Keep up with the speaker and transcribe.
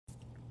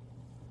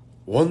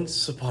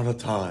Once upon a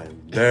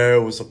time,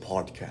 there was a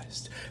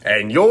podcast,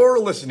 and you're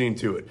listening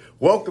to it.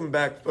 Welcome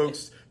back,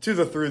 folks, to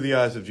the Through the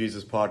Eyes of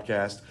Jesus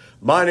podcast.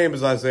 My name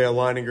is Isaiah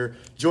Leininger.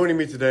 Joining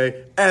me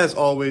today, as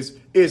always,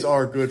 is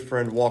our good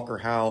friend Walker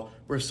Howe.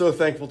 We're so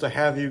thankful to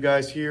have you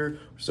guys here.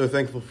 We're so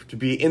thankful to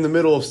be in the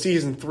middle of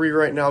season 3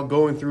 right now,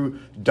 going through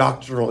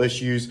doctrinal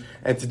issues.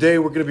 And today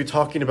we're going to be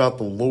talking about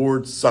the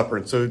Lord's Supper.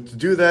 And so to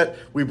do that,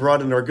 we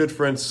brought in our good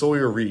friend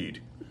Sawyer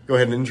Reed. Go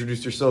ahead and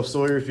introduce yourself,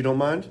 Sawyer, if you don't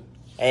mind.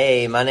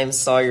 Hey, my name's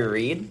Sawyer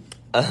Reed.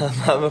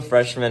 I'm a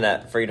freshman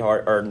at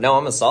Freed-Hardman. Or no,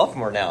 I'm a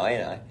sophomore now,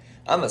 ain't I?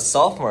 I'm a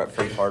sophomore at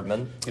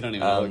Freed-Hardman. You don't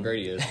even know what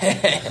grade he is.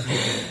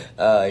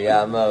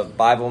 Yeah, I'm a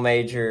Bible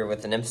major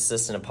with an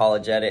emphasis in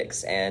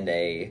apologetics and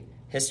a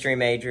history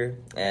major.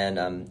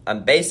 And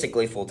I'm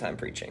basically full-time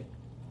preaching.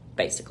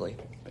 Basically.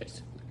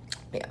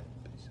 Yeah.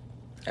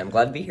 I'm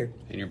glad to be here.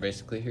 And you're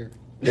basically here.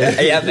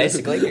 Yeah,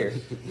 basically here.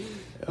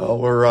 Well,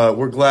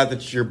 we're glad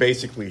that you're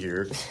basically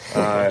here,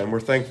 and we're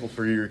thankful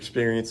for your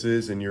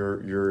experiences and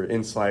your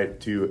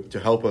insight to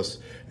help us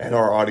and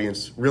our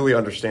audience really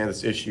understand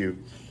this issue.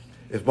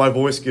 If my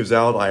voice gives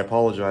out, I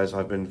apologize.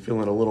 I've been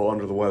feeling a little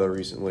under the weather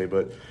recently,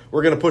 but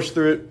we're going to push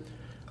through it.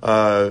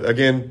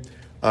 Again,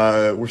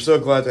 we're so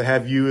glad to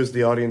have you as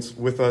the audience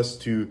with us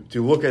to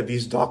look at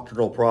these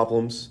doctrinal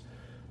problems,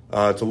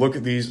 to look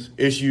at these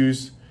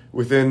issues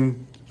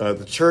within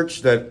the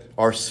church that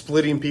are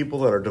splitting people,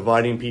 that are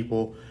dividing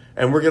people.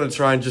 And we're going to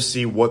try and just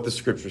see what the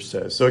Scripture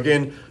says. So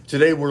again,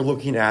 today we're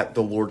looking at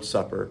the Lord's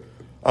Supper.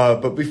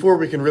 But before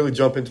we can really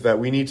jump into that,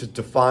 we need to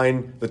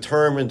define the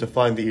term and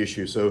define the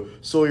issue. So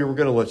Sawyer, we're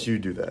going to let you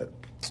do that.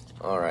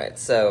 All right,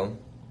 so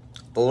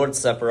the Lord's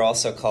Supper,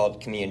 also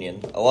called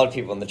communion. A lot of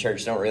people in the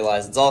church don't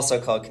realize it's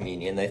also called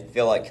communion. They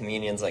feel like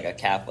communion's like a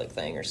Catholic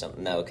thing or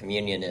something. No,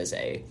 communion is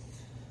a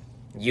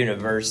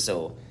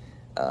universal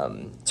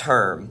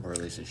term. Or at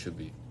least it should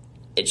be.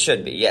 It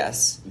should be,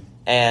 yes.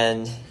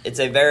 And it's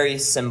a very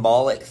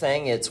symbolic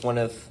thing. It's one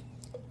of,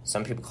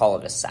 some people call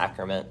it a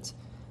sacrament,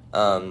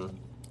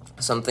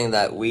 something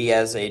that we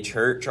as a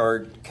church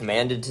are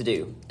commanded to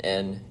do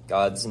in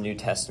God's New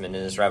Testament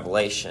and His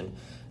revelation.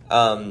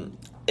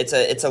 It's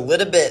a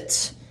little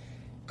bit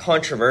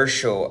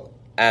controversial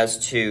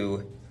as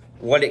to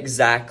what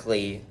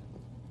exactly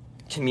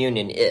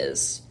communion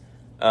is.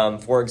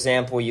 For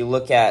example, you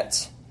look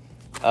at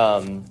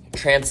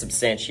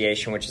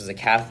transubstantiation, which is a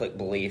Catholic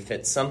belief.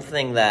 It's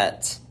something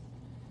that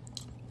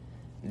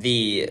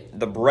the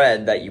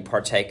bread that you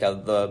partake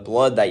of, the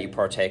blood that you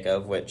partake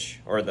of,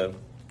 or the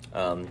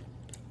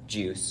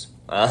juice,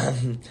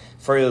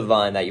 fruit of the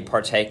vine that you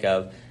partake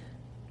of,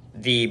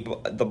 the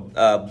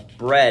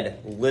bread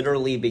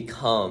literally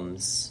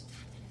becomes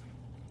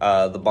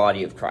the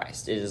body of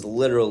Christ. It is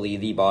literally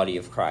the body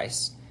of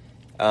Christ.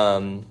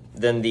 Then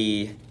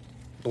the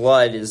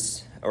blood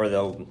is, or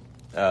the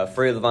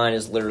fruit of the vine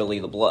is literally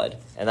the blood.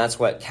 And that's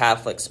what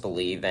Catholics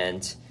believe,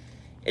 and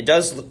it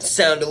does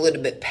sound a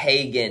little bit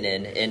pagan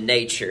in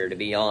nature, to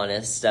be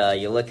honest.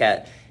 You look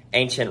at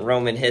ancient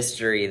Roman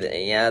history,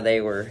 they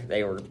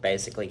were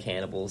basically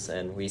cannibals,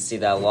 and we see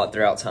that a lot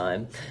throughout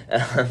time.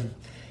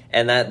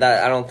 And that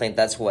I don't think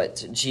that's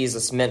what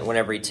Jesus meant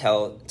whenever He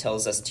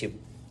tells us to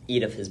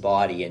eat of His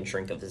body and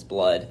drink of His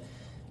blood.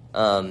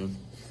 Then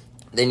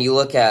you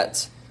look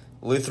at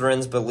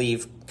Lutherans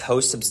believe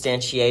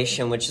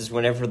co-substantiation, which is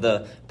whenever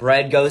the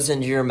bread goes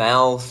into your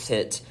mouth,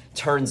 it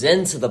turns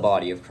into the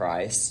body of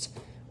Christ.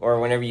 Or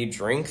whenever you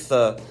drink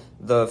the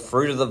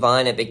fruit of the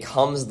vine, it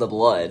becomes the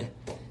blood.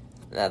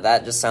 Now,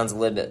 that just sounds a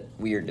little bit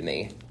weird to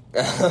me.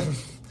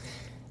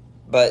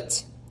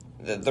 But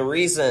the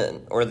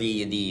reason, or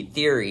the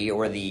theory,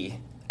 or the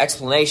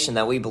explanation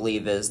that we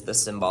believe is the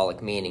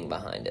symbolic meaning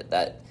behind it,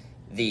 that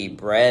the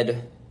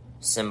bread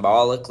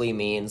symbolically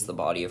means the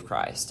body of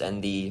Christ,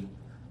 and the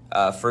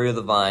fruit of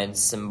the vine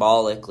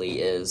symbolically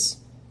is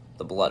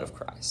the blood of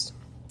Christ.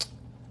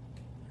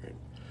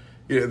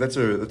 Yeah, that's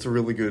a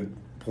really good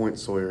point,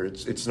 Sawyer.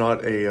 It's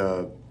not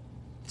a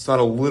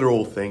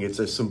literal thing. It's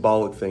a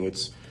symbolic thing.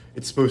 It's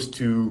supposed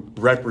to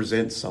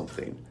represent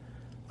something,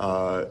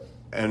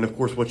 and of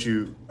course,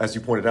 as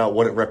you pointed out,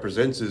 what it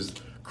represents is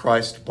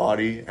Christ's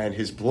body and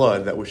His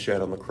blood that was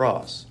shed on the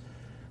cross.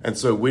 And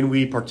so, when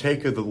we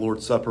partake of the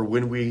Lord's Supper,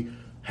 when we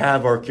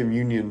have our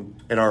communion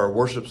and our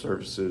worship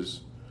services,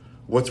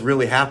 what's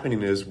really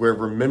happening is we're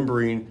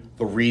remembering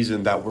the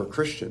reason that we're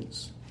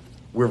Christians.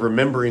 We're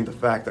remembering the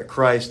fact that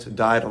Christ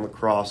died on the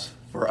cross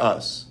for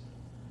us.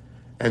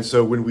 And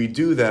so when we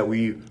do that,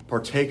 we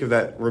partake of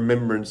that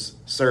remembrance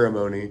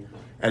ceremony,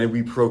 and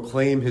we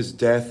proclaim His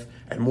death,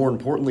 and more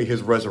importantly,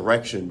 His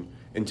resurrection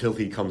until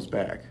He comes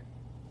back.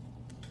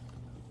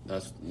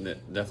 That's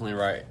definitely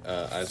right,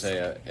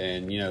 Isaiah.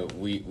 And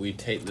we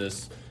take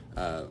this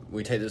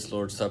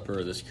Lord's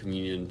Supper, this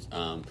communion,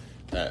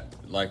 that,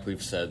 like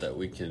we've said, that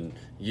we can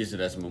use it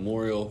as a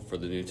memorial for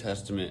the New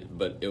Testament,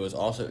 but it was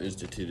also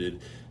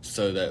instituted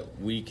so that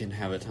we can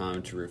have a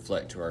time to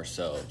reflect to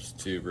ourselves,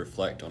 to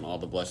reflect on all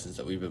the blessings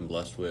that we've been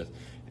blessed with,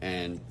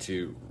 and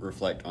to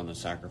reflect on the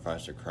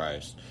sacrifice of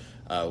Christ.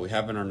 We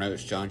have in our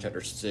notes John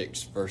chapter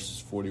 6, verses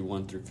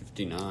 41 through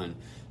 59.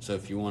 So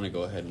if you want to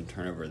go ahead and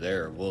turn over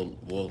there,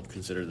 we'll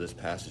consider this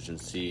passage and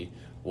see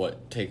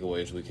what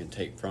takeaways we can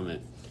take from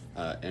it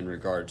in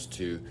regards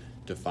to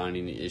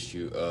defining the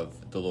issue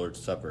of the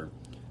Lord's Supper.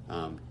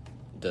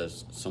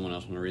 Does someone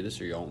else want to read this,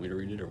 or y'all want me to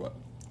read it, or what?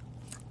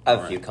 I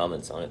have a few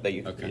comments on it, but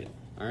you can read it.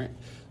 All right.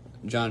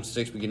 John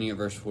 6, beginning at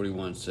verse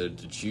 41, said,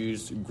 the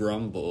Jews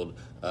grumbled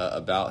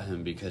about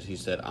him because he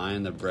said, I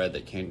am the bread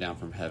that came down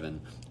from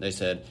heaven. They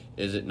said,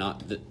 is it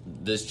not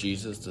this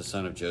Jesus, the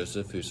son of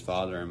Joseph, whose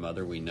father and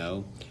mother we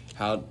know?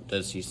 How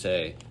does he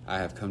say, I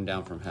have come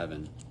down from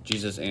heaven?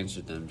 Jesus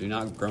answered them, do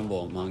not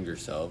grumble among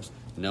yourselves.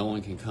 No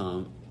one can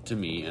come to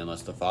me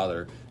unless the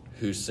Father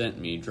who sent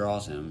me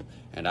draws him,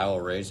 and I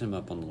will raise him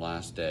up on the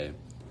last day.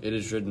 It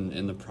is written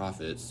in the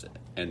prophets,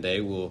 and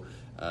they will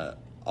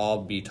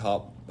all be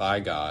taught by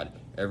God.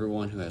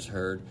 Everyone who has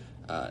heard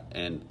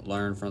and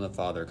learned from the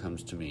Father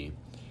comes to me.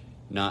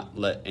 Not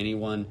let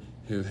anyone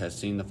who has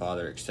seen the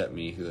Father accept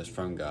me, who is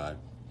from God.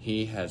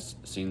 He has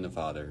seen the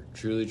Father.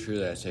 Truly,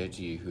 truly, I say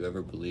to you,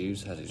 whoever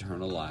believes has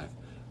eternal life.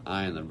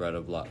 I am the bread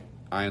of life.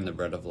 I am the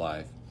bread of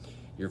life.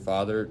 Your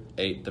father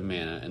ate the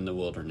manna in the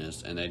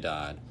wilderness, and they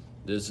died.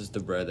 This is the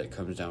bread that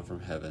comes down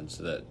from heaven,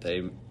 so that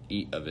they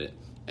eat of it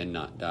and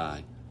not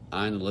die.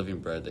 I am the living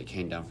bread that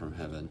came down from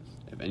heaven.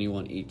 If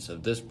anyone eats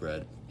of this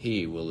bread,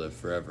 he will live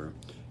forever.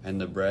 And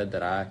the bread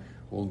that I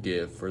will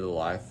give for the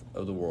life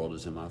of the world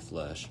is in my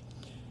flesh.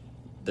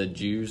 The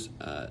Jews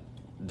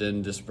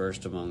then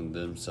dispersed among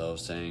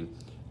themselves, saying,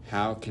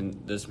 how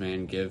can this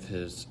man give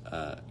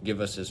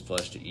us his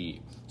flesh to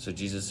eat? So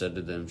Jesus said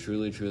to them,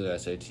 truly, truly, I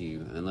say to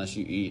you, unless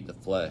you eat the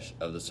flesh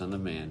of the Son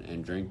of Man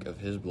and drink of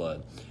his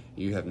blood,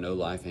 you have no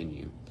life in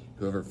you.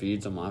 Whoever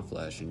feeds on my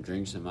flesh and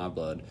drinks in my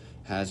blood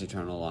has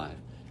eternal life,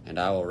 and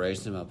I will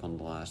raise him up on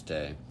the last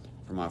day.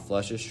 For my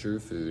flesh is true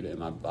food, and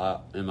my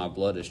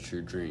blood is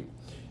true drink.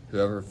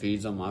 Whoever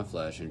feeds on my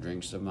flesh and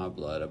drinks of my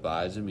blood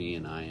abides in me,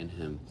 and I in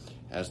him,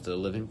 as the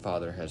living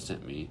Father has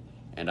sent me,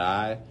 and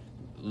I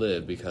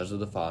live because of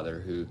the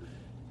Father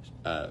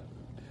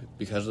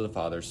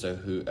so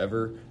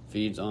whoever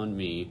feeds on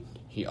me,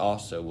 he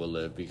also will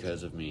live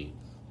because of me.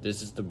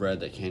 This is the bread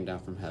that came down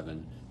from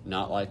heaven,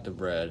 not like the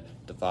bread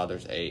the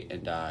fathers ate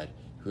and died.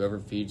 Whoever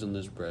feeds on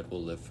this bread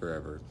will live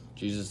forever.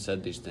 Jesus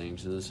said these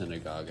things in the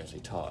synagogue as he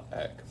taught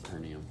at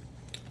Capernaum.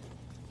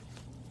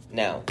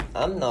 Now,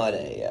 I'm not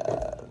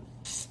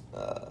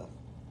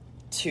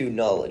too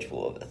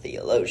knowledgeable of a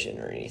theologian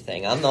or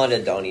anything. I'm not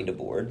a Donnie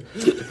DeBoard.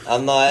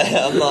 I'm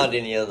not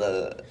any of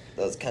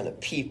those kind of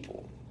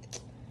people.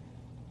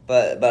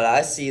 But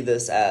I see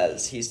this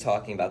as he's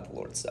talking about the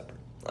Lord's Supper,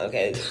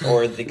 okay,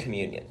 or the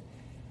communion.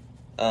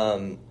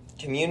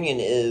 Communion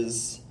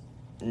is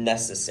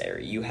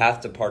necessary. You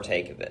have to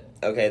partake of it.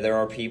 Okay, there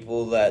are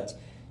people that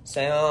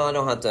say, oh, I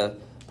don't have to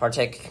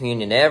partake of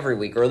communion every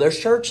week, or there's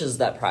churches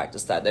that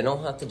practice that. They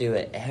don't have to do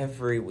it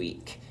every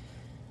week.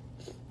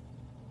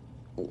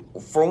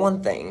 For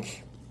one thing,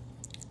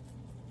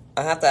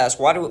 I have to ask,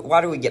 why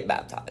do we get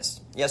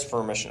baptized? Yes, for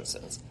remission of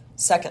sins.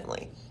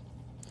 Secondly,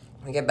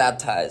 we get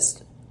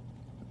baptized,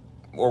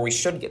 or we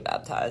should get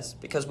baptized,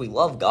 because we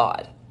love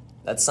God.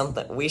 That's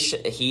something we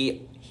should.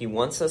 He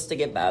wants us to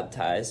get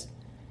baptized,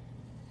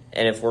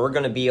 and if we're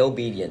going to be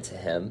obedient to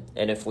him,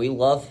 and if we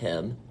love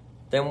him,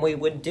 then we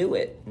would do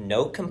it.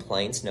 No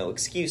complaints, no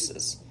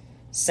excuses.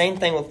 Same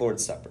thing with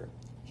Lord's Supper.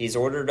 He's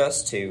ordered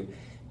us to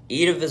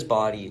eat of his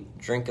body,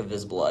 drink of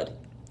his blood,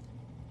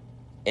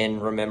 in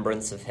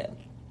remembrance of him.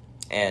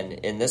 And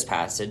in this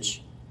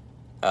passage,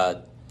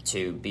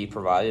 to be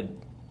provided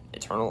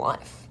eternal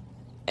life.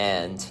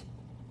 And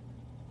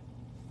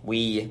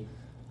we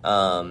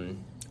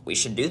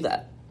should do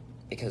that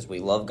because we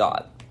love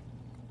God.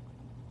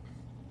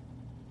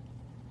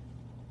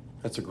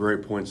 That's a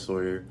great point,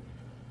 Sawyer.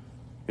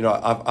 You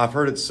know, I've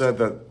heard it said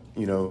that,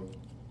 you know,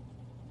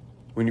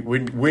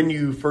 when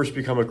you first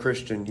become a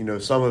Christian, you know,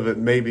 some of it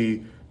may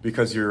be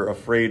because you're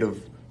afraid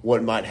of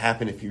what might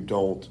happen if you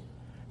don't.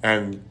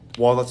 And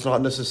while that's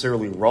not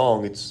necessarily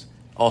wrong, it's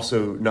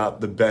also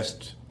not the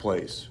best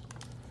place.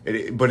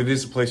 But it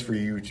is a place for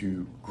you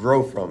to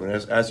grow from. And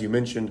as you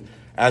mentioned,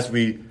 as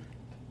we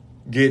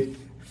get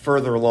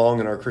further along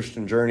in our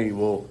Christian journey,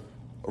 we'll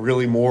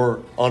really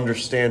more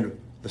understand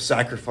the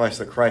sacrifice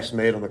that Christ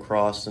made on the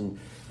cross, and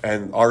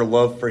our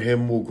love for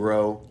him will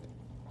grow.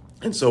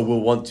 And so we'll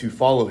want to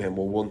follow him.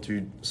 We'll want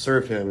to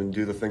serve him and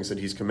do the things that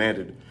he's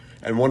commanded.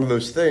 And one of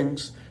those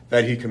things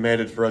that he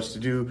commanded for us to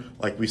do,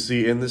 like we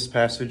see in this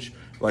passage,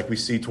 like we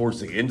see towards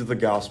the end of the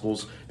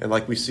Gospels, and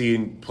like we see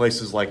in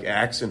places like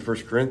Acts and 1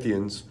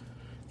 Corinthians,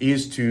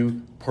 is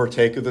to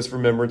partake of this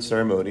remembrance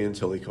ceremony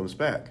until he comes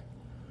back.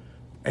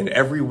 And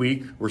every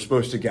week we're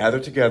supposed to gather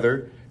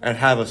together and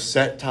have a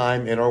set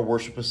time in our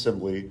worship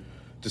assembly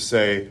to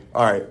say,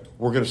 all right,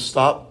 we're going to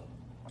stop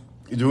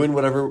doing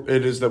whatever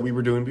it is that we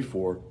were doing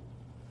before,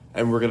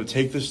 and we're going to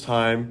take this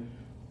time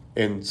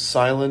in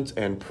silent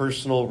and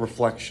personal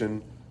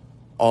reflection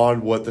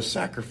on what the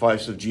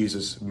sacrifice of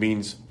Jesus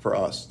means for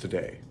us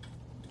today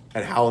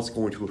and how it's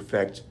going to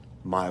affect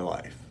my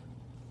life.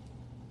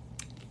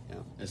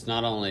 it's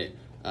not only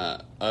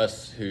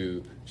us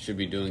who should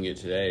be doing it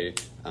today,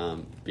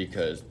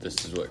 because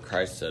this is what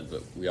Christ said,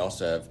 but we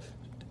also have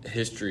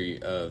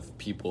history of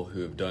people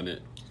who have done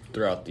it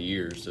throughout the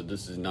years. So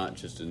this is not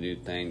just a new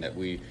thing that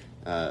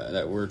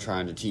we're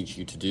trying to teach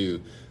you to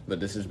do, but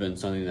this has been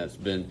something that's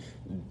been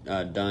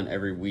done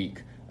every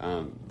week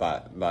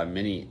by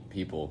many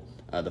people.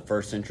 The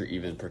first century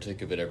even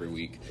partook of it every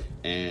week,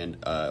 and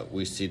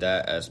we see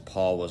that as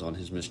Paul was on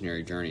his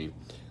missionary journey,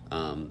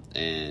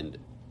 and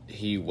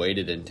he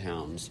waited in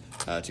towns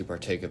to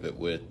partake of it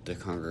with the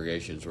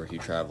congregations where he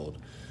traveled.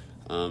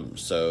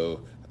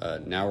 So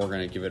now we're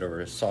going to give it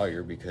over to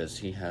Sawyer because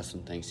he has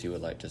some things he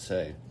would like to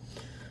say.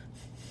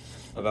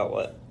 About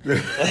what?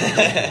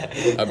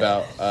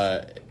 About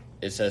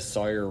it says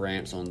Sawyer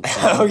rants on.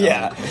 Oh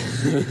yeah.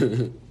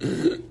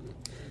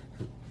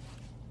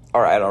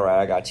 All right,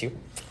 I got you.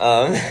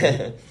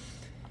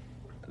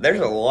 There's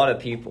a lot of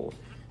people,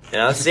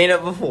 and I've seen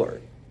it before.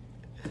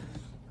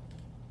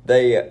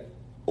 They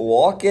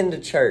walk into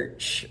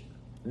church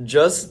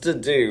just to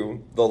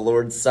do the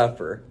Lord's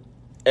Supper,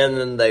 and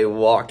then they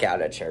walk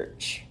out of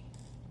church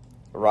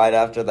right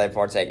after they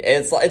partake.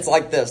 It's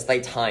like this.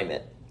 They time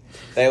it.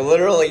 They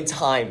literally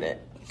time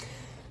it.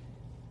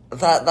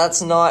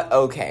 That's not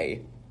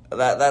okay.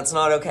 That's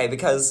not okay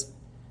because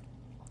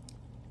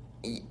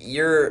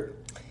you're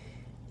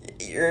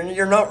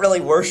not really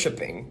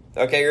worshiping.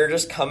 Okay, you're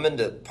just coming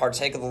to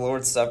partake of the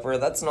Lord's Supper.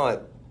 That's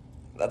not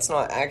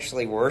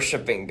actually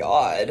worshiping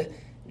God.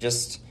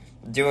 Just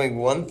doing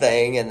one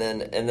thing and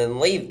then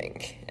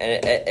leaving.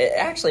 And it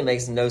actually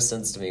makes no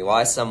sense to me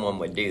why someone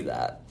would do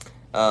that.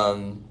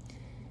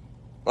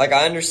 Like,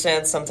 I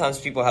understand sometimes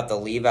people have to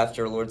leave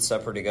after Lord's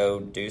Supper to go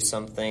do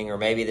something, or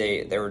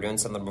maybe they were doing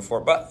something before.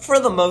 But for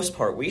the most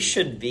part, we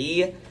should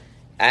be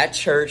at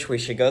church. We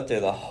should go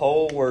through the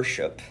whole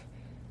worship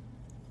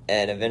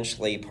and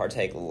eventually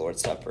partake of the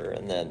Lord's Supper,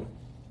 and then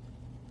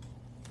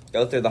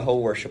go through the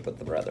whole worship with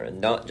the brethren.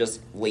 Don't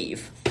just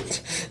leave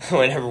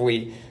whenever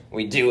we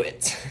do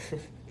it.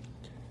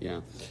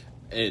 Yeah,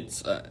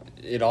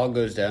 it all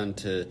goes down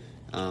to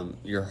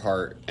your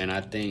heart, and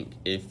I think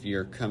if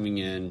you're coming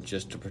in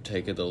just to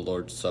partake of the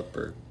Lord's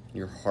Supper,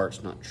 your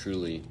heart's not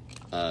truly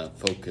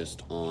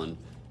focused on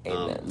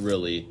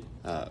really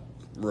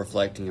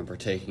reflecting and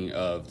partaking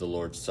of the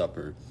Lord's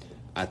Supper.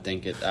 I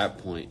think at that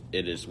point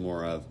it is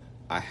more of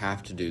I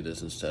have to do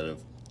this instead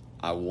of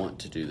I want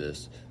to do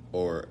this.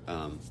 Or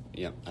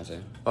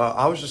Isaiah.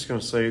 I was just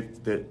going to say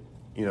that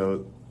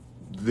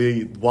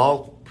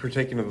while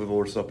partaking of the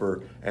Lord's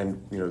Supper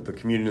and the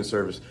communion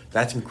service,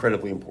 that's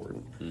incredibly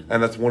important,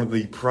 and that's one of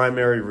the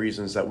primary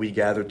reasons that we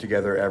gather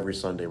together every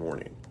Sunday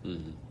morning.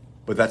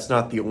 But that's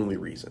not the only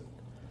reason.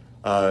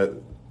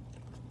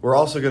 We're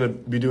also going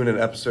to be doing an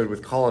episode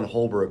with Colin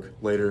Holbrook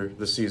later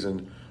this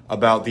season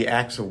about the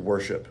acts of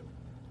worship,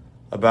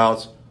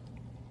 about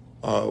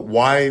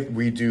why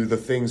we do the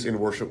things in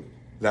worship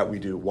that we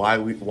do. Why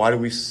do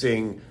we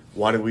sing?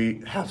 Why do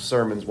we have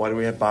sermons? Why do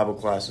we have Bible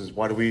classes?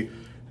 Why do we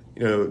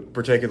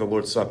partake of the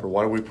Lord's Supper?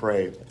 Why do we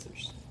pray?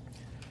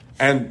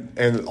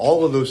 And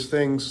all of those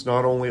things,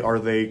 not only are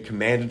they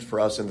commanded for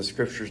us in the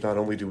Scriptures, not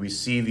only do we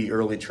see the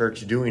early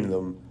church doing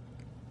them,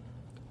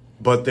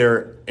 but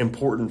they're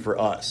important for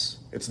us.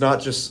 It's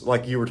not just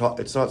like you were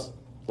it's not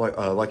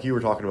like you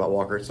were talking about,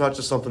 Walker. It's not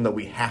just something that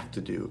we have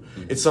to do.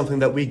 It's something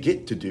that we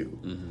get to do.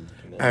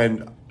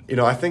 And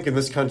I think in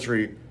this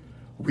country,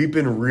 we've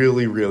been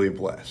really, really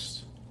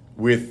blessed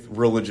with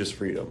religious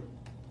freedom.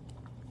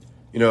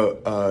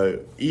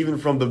 Even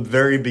from the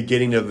very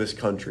beginning of this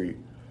country,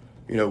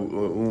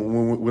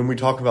 when we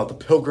talk about the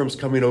Pilgrims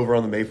coming over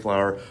on the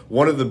Mayflower,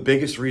 one of the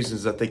biggest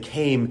reasons that they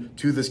came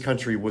to this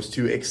country was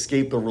to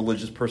escape the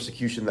religious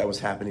persecution that was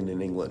happening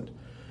in England,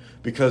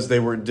 because they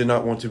did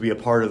not want to be a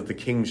part of the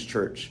king's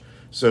church.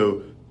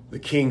 So the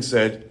king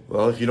said,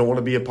 well, if you don't want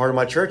to be a part of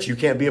my church, you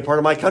can't be a part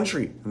of my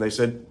country. And they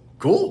said,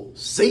 cool,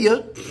 see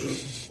ya.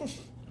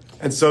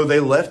 And so they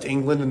left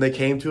England and they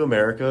came to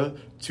America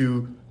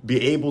to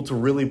be able to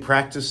really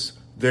practice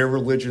their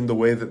religion the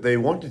way that they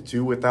wanted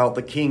to without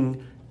the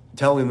king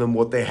telling them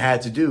what they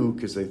had to do,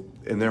 because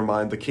in their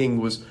mind, the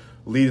king was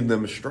leading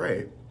them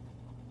astray.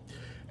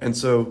 And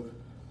so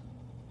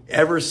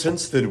ever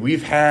since then,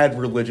 we've had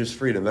religious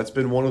freedom. That's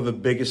been one of the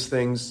biggest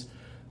things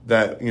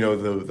that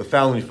the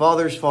founding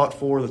fathers fought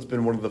for. That's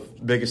been one of the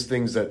biggest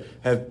things that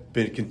have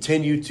been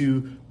continued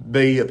to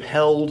be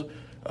upheld.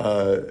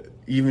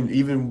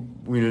 Even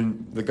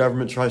when the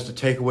government tries to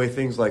take away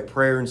things like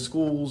prayer in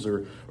schools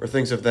or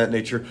things of that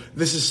nature,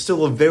 this is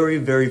still a very,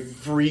 very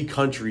free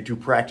country to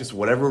practice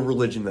whatever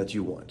religion that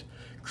you want.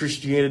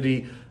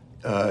 Christianity,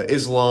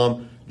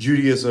 Islam,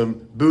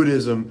 Judaism,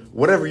 Buddhism,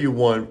 whatever you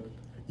want,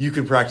 you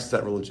can practice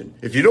that religion.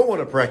 If you don't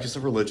want to practice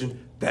a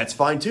religion, that's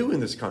fine too in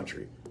this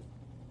country.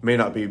 It may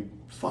not be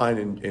fine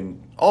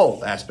in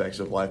all aspects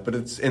of life, but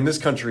in this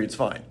country, it's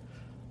fine.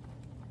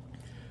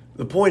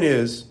 The point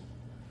is,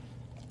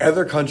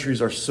 other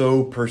countries are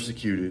so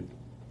persecuted.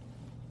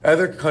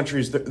 Other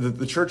countries,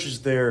 the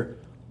churches there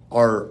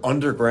are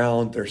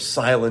underground, they're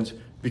silent,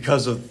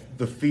 because of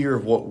the fear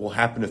of what will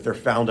happen if they're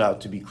found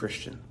out to be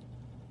Christian.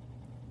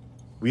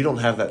 We don't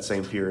have that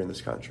same fear in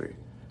this country.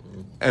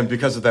 And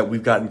because of that,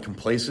 we've gotten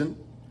complacent,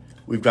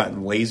 we've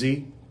gotten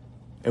lazy,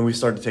 and we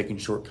started taking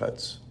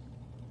shortcuts.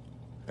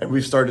 And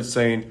we've started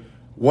saying,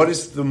 what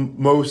is the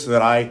most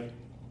that I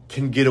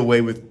can get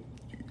away with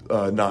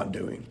not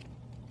doing?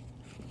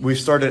 We've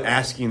started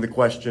asking the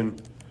question,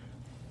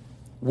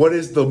 what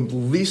is the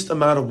least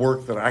amount of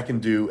work that I can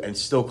do and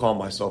still call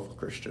myself a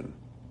Christian?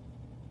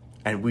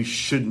 And we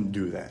shouldn't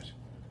do that.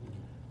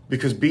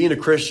 Because being a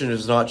Christian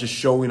is not just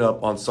showing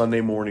up on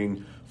Sunday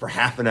morning for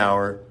half an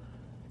hour,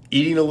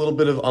 eating a little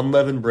bit of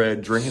unleavened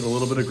bread, drinking a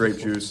little bit of grape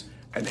juice,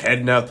 and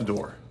heading out the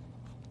door.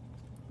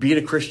 Being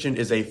a Christian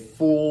is a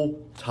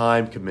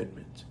full-time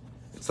commitment.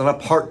 It's not a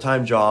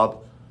part-time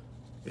job.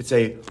 It's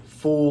a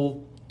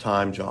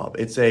full-time job.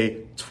 It's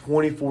a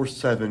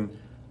 24/7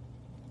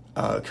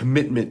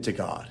 commitment to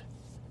God.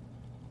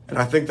 And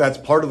I think that's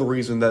part of the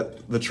reason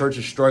that the church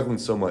is struggling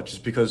so much, is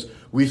because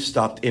we've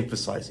stopped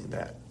emphasizing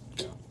that.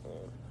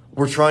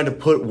 We're trying to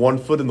put one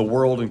foot in the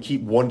world and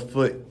keep one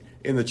foot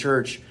in the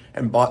church,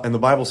 and the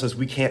Bible says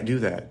we can't do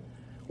that.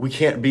 We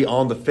can't be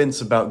on the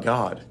fence about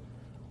God.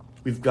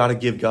 We've got to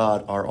give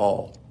God our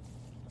all.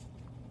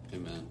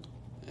 Amen.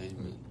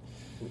 Amen.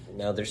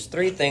 Now, there's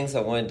 3 things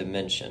I wanted to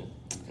mention.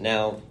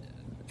 Now,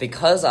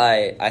 because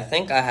I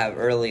think I have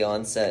early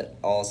onset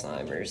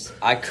Alzheimer's,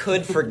 I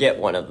could forget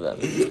one of them.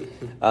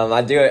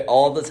 I do it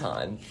all the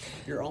time.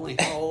 You're only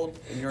how old?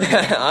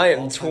 I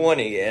am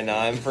 20 and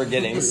I'm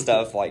forgetting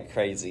stuff like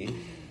crazy.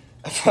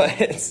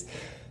 But it's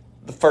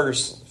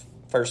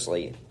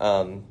firstly,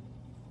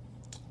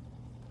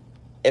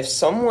 if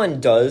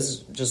someone does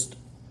just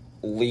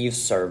leave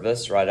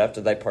service right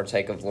after they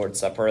partake of Lord's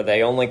Supper, or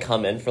they only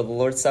come in for the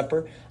Lord's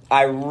Supper,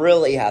 I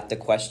really have to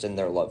question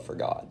their love for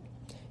God.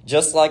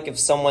 Just like if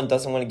someone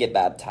doesn't want to get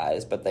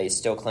baptized, but they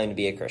still claim to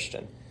be a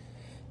Christian,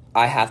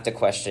 I have to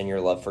question your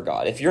love for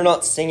God. If you're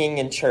not singing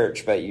in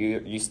church, but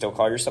you still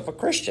call yourself a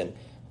Christian,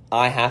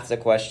 I have to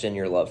question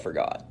your love for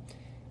God.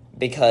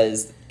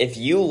 Because if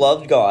you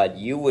loved God,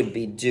 you would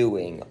be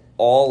doing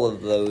all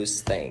of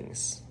those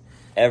things.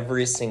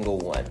 Every single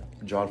one.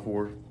 John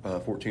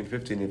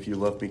 4:14-15, if you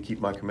love me, keep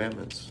my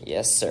commandments.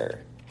 Yes, sir.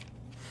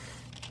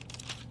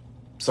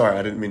 Sorry,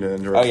 I didn't mean to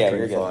interrupt your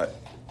train of thought.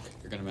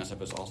 You're going to mess up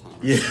his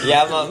Alzheimer's.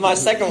 Yeah, my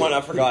second one,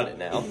 I forgot it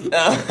now.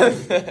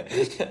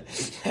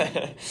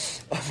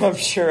 I'm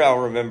sure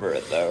I'll remember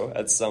it, though,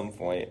 at some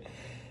point.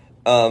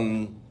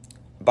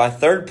 My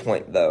third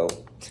point, though,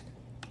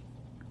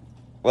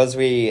 was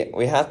we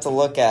have to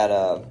look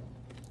at,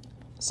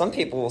 some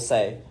people will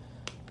say,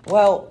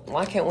 well,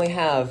 why can't we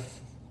have,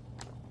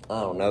 I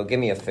don't know, give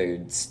me a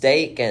food,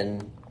 steak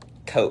and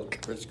Coke?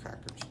 Ritz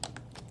crackers.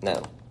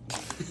 No.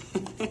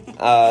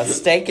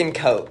 Steak and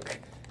Coke.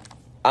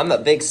 I'm a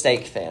big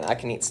steak fan. I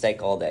can eat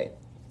steak all day.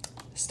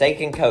 Steak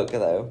and Coke,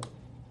 though.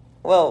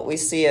 Well, we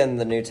see in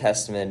the New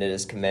Testament it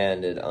is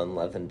commanded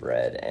unleavened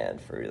bread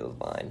and fruit of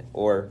the vine.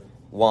 Or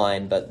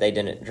wine, but they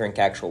didn't drink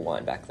actual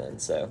wine back then,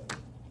 so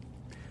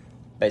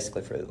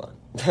basically fruit of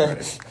the vine.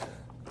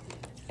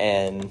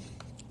 And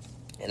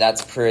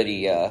that's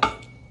pretty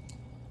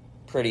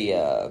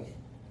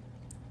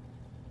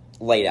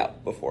laid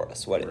out before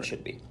us, what it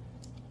should be.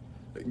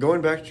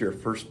 Going back to your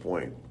first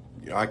point,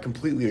 I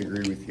completely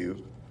agree with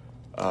you.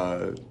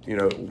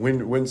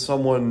 When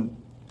someone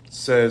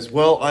says,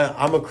 well,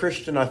 I'm a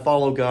Christian, I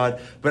follow God,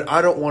 but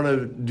I don't want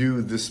to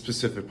do this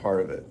specific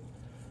part of it.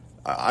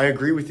 I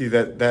agree with you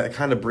that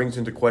kind of brings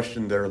into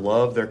question their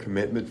love, their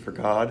commitment for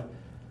God.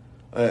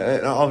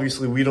 And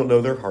obviously, we don't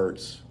know their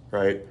hearts,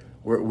 right?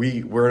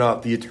 We're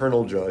not the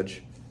eternal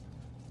judge.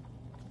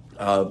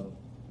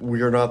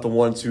 We are not the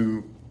ones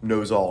who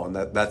knows all, and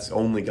that's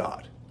only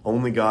God.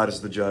 Only God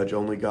is the judge.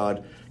 Only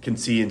God can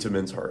see into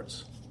men's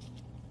hearts.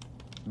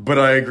 But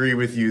I agree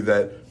with you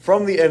that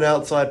from an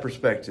outside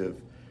perspective,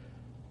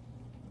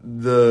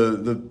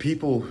 the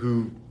people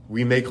who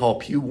we may call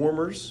pew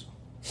warmers,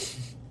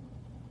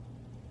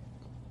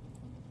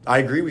 I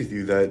agree with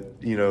you that,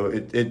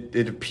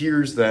 it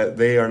appears that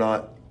they are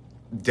not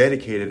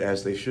dedicated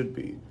as they should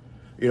be.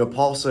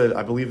 Paul said,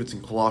 I believe it's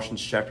in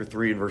Colossians chapter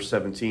 3 and verse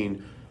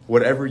 17,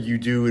 whatever you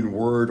do in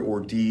word or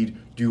deed,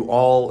 do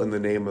all in the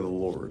name of the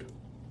Lord.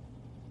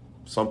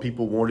 Some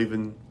people won't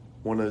even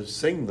want to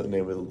sing the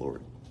name of the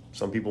Lord.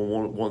 Some people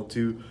won't want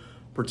to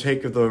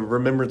partake of the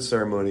remembrance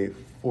ceremony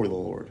for the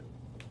Lord.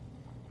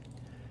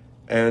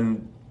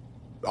 And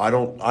I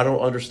don't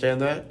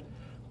understand that,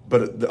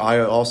 but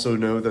I also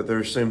know that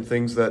there's some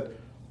things that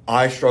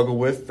I struggle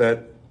with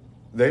that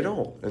they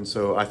don't. And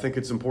so I think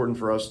it's important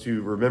for us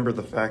to remember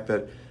the fact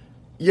that,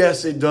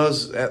 yes, it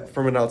does,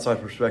 from an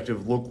outside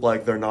perspective, look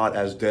like they're not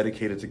as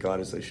dedicated to God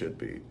as they should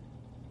be.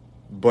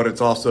 But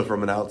it's also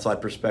from an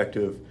outside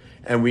perspective,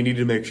 and we need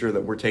to make sure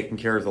that we're taking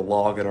care of the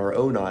log in our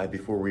own eye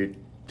before we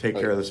take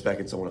care of the speck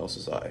in someone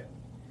else's eye.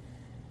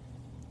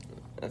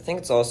 I think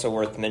it's also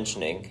worth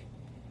mentioning,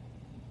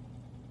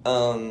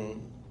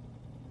 some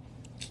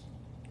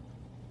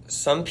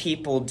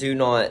people do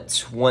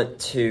not want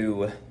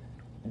to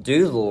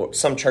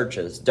some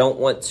churches don't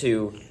want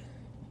to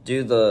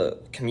do the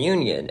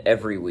communion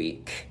every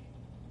week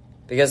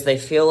because they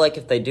feel like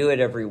if they do it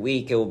every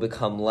week, it will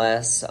become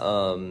less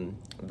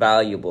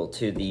valuable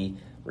to the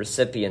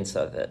recipients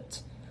of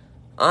it.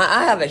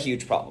 I have a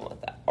huge problem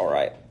with that, all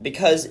right?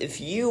 Because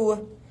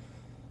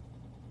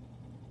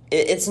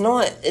it's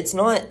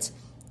not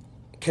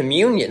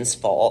communion's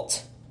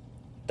fault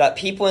that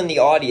people in the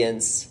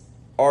audience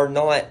are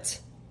not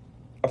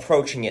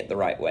approaching it the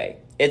right way.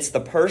 It's the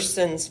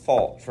person's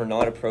fault for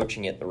not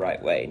approaching it the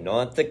right way,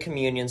 not the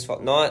communion's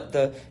fault, not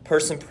the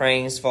person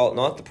praying's fault,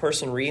 not the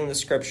person reading the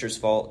scripture's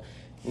fault.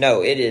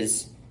 No, it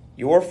is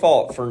your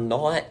fault for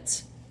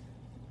not.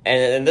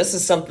 And this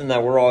is something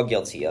that we're all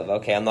guilty of.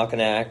 Okay, I'm not going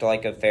to act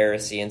like a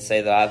Pharisee and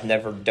say that I've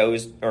never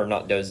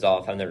not dozed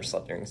off. I've never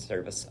slept during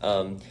service.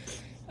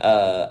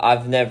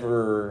 I've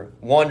never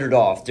wandered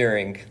off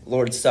during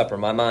Lord's Supper.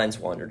 My mind's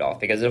wandered off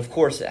because, of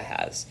course, it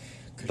has.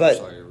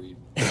 But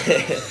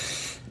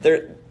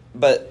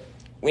but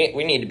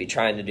we need to be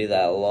trying to do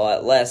that a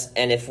lot less.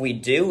 And if we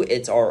do,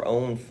 it's our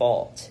own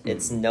fault.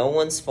 It's no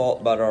one's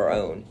fault but our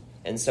own.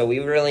 And so we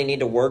really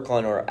need to work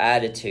on our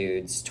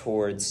attitudes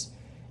towards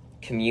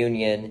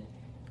communion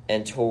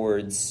and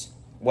towards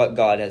what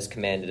God has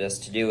commanded us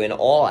to do in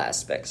all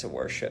aspects of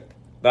worship.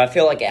 But I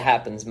feel like it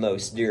happens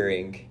most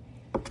during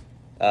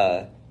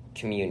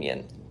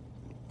communion.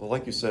 Well,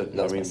 like you said,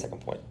 that was my second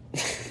point.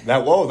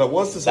 That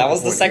was the second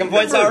point. The second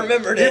point, so I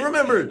remembered it. You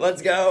remembered.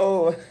 Let's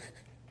go.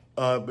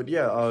 But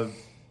yeah,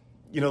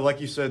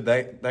 like you said,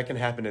 that can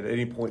happen at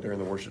any point during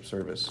the worship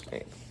service.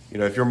 Right.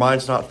 If your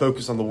mind's not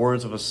focused on the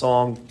words of a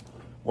song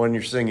when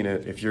you're singing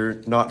it, if you're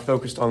not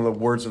focused on the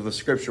words of the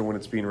scripture when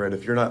it's being read,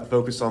 if you're not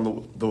focused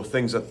on the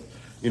things that,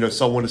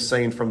 someone is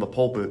saying from the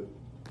pulpit,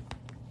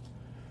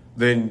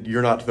 then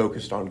you're not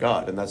focused on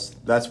God, and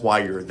that's why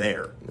you're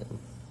there.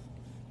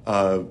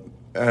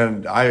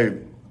 And I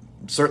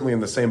certainly in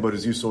the same boat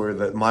as you, Sawyer,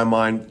 that my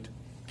mind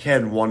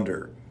can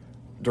wander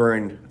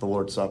during the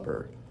Lord's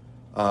Supper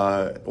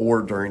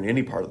or during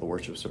any part of the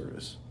worship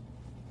service.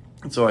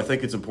 And so I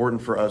think it's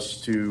important for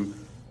us to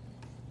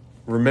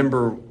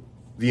remember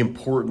the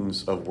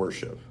importance of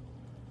worship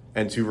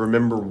and to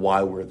remember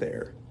why we're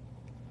there.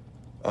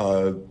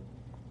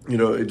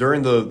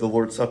 During the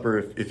Lord's Supper,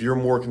 if you're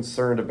more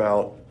concerned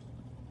about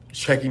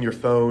checking your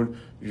phone,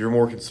 you're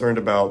more concerned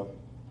about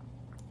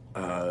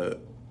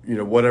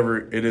whatever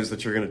it is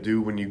that you're going to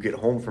do when you get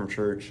home from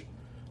church,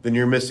 then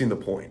you're missing the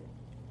point,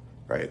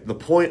 right? The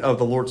point of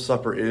the Lord's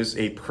Supper is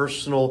a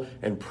personal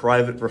and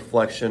private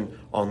reflection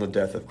on the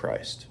death of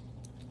Christ.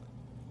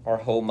 Our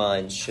whole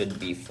minds should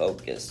be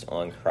focused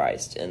on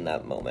Christ in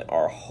that moment.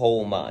 Our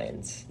whole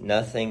minds.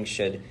 Nothing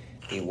should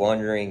be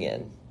wandering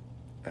in.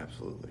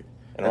 Absolutely.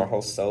 And our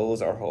whole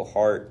souls, our whole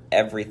heart,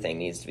 everything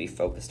needs to be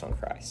focused on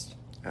Christ.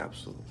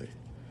 Absolutely.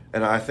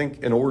 And I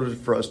think in order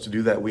for us to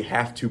do that, we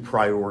have to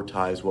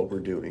prioritize what we're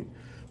doing.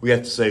 We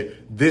have to say,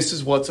 this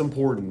is what's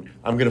important.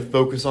 I'm going to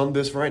focus on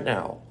this right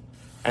now.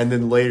 And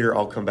then later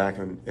I'll come back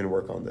and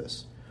work on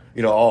this.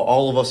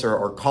 All of us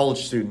are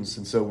college students,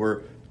 and so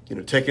we're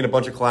taking a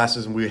bunch of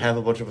classes and we have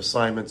a bunch of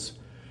assignments,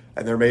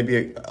 and there may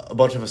be a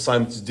bunch of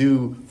assignments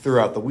due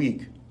throughout the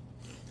week.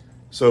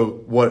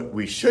 So what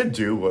we should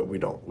do, we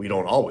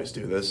don't always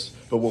do this,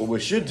 but what we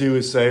should do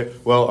is say,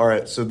 well, all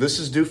right, so this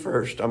is due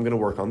first, I'm going to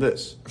work on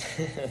this.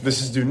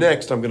 This is due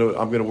next, I'm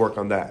going to work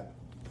on that.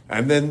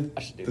 And then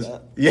I should do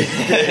that. Yeah,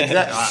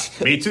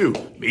 exactly.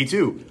 Me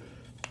too.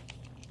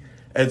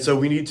 And so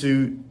we need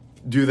to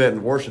do that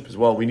in worship as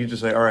well. We need to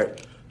say, all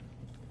right,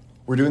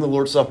 we're doing the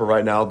Lord's Supper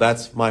right now.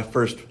 That's my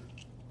first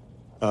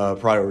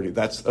priority.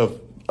 That's of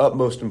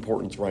utmost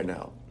importance right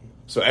now.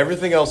 So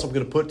everything else I'm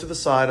going to put to the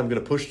side. I'm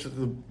going to push to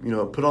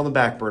put on the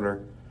back burner.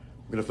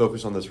 I'm going to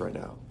focus on this right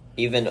now.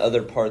 Even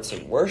other parts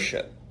of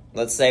worship.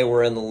 Let's say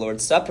we're in the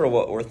Lord's Supper,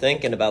 what we're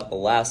thinking about the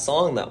last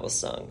song that was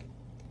sung.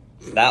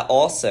 That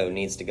also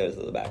needs to go to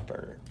the back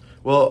burner.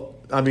 Well,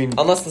 I mean,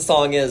 unless the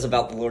song is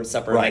about the Lord's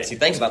Supper, right. It makes you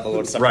think about the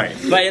Lord's Supper. Right.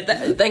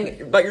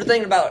 But you're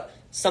thinking about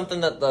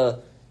something that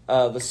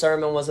the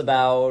sermon was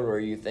about, or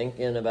you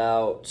thinking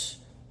about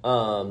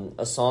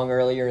a song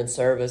earlier in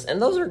service,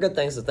 and those are good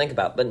things to think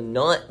about, but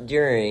not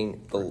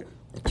during the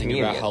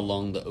communion. About how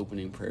long the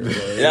opening prayer was.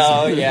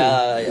 Oh,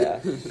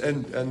 yeah.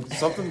 And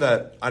something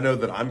that I know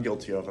that I'm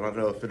guilty of, and I don't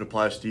know if it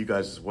applies to you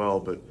guys as well,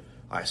 but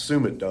I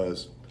assume it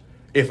does.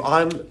 If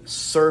I'm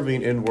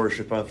serving in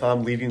worship, if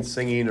I'm leading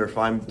singing, or if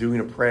I'm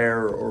doing a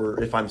prayer,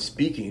 or if I'm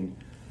speaking,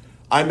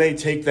 I may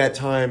take that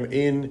time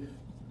in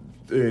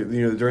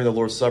during the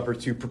Lord's Supper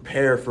to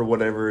prepare for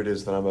whatever it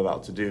is that I'm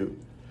about to do.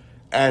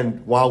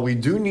 And while we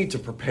do need to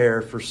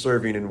prepare for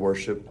serving in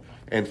worship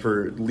and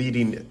for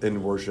leading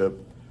in worship,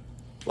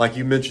 like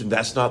you mentioned,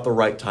 that's not the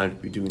right time to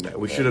be doing that.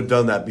 We should have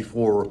done that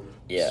before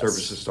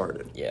services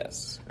started.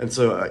 Yes. And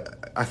so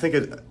I think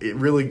it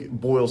really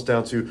boils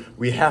down to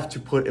we have to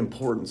put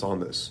importance on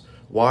this.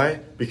 Why?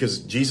 Because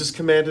Jesus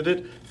commanded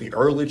it, the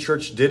early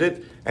church did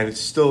it, and it's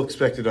still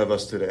expected of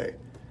us today.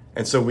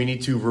 And so we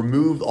need to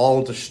remove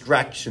all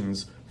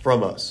distractions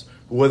from us,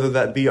 whether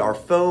that be our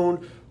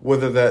phone,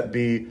 whether that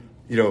be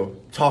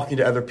talking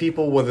to other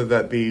people, whether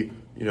that be,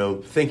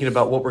 thinking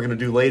about what we're going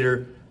to do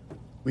later,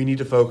 we need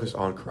to focus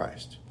on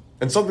Christ.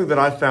 And something that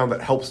I found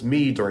that helps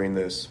me during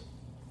this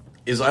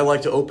is I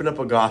like to open up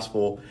a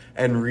gospel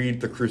and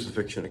read the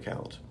crucifixion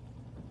account.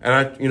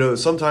 And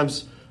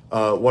sometimes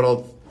what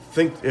I'll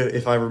think,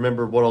 if I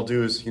remember, what I'll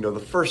do is, the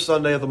first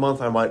Sunday of the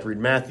month I might read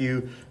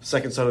Matthew,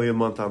 second Sunday of the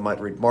month I might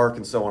read Mark,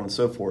 and so on and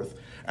so forth.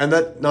 And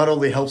that not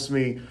only helps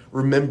me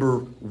remember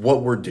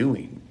what we're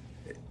doing,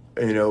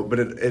 but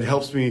it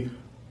helps me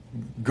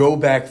go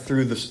back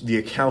through the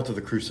account of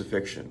the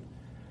crucifixion.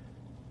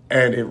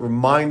 And it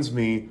reminds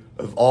me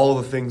of all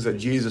the things that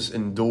Jesus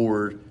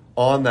endured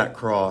on that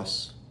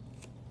cross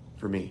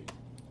for me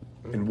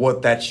and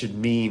what that should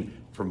mean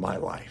for my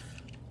life.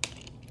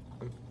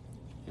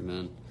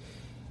 Amen.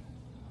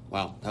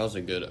 Wow, that was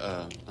a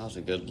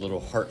good little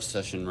heart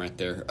session right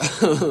there.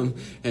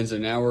 And so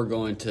now we're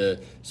going to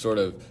sort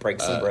of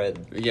break some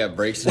bread. Yeah,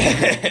 break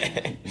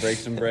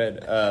some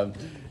bread.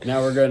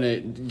 Now we're going to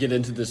get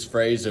into this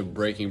phrase of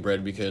breaking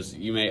bread, because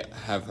you may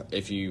have,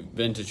 if you've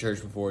been to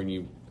church before and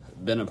you've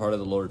been a part of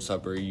the Lord's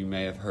Supper, you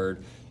may have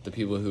heard the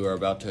people who are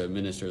about to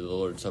administer the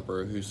Lord's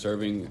Supper, who's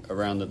serving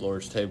around the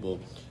Lord's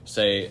table,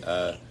 say,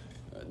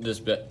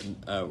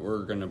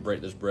 we're going to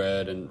break this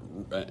bread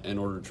in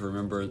order to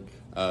remember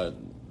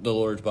the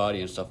Lord's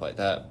body and stuff like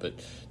that. But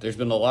there's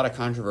been a lot of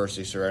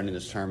controversy surrounding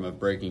this term of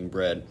breaking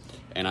bread,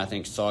 and I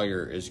think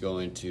Sawyer is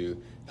going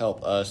to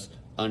help us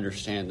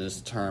understand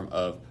this term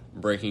of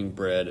breaking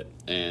bread,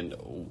 and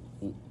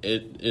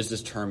is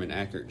this term an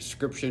accurate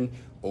description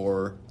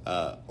or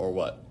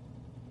what?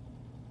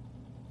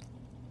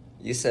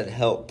 You said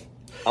help.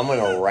 I'm going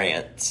to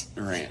rant.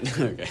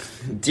 Okay.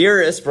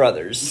 Dearest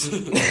brothers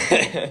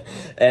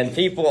and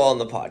people on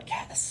the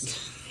podcast,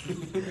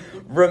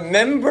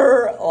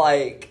 remember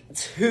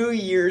 2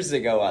 years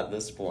ago at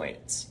this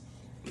point,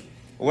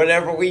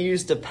 whenever we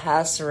used to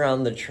pass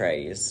around the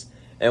trays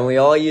and we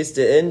all used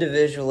to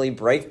individually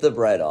break the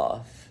bread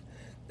off,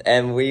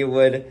 and we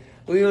would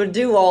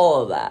do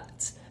all of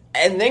that,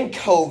 and then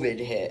COVID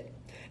hit.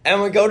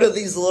 And we go to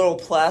these little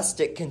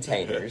plastic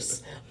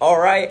containers, all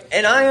right?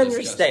 And I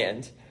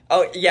understand.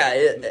 Oh,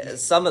 yeah,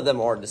 some of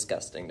them are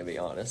disgusting, to be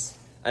honest.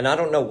 And I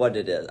don't know what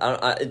it is.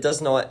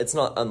 It's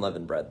not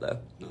unleavened bread, though.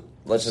 No.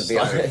 Let's just be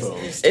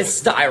honest.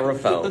 It's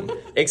styrofoam,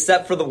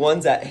 except for the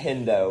ones at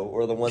Hendo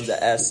or the ones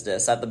at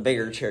Estes, at the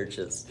bigger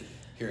churches.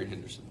 Here in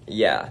Henderson.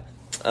 Yeah.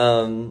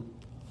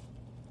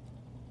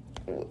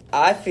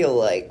 I feel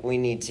like we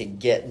need to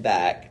get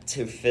back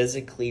to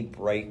physically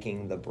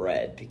breaking the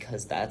bread,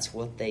 because that's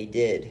what they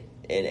did.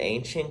 In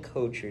ancient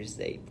cultures,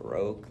 they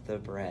broke the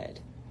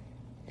bread,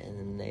 and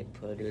then they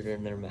put it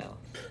in their mouth.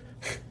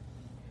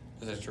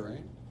 Is that your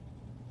rant?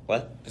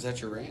 What? Is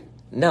that your rant?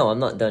 No, I'm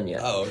not done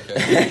yet. Oh,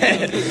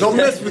 okay. Don't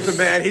mess with the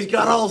man. He's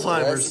got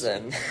Alzheimer's.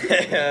 Listen,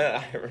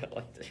 I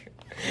really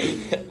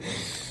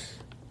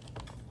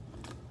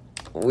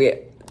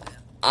do.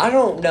 I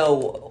don't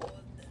know.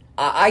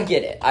 I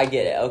get it,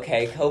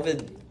 okay?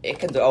 COVID, it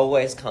could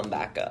always come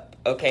back up,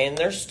 okay? And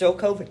there's still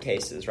COVID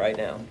cases right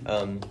now.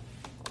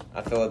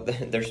 I feel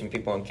like there's some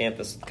people on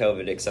campus with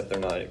COVID, except they're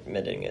not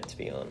admitting it, to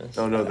be honest.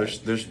 Oh, no,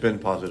 there's been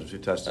positive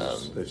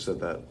tests. They've said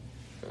that.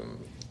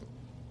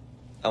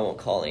 I won't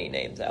call any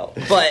names out,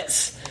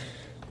 but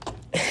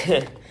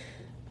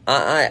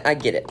I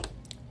get it.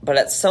 But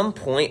at some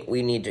point,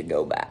 we need to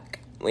go back.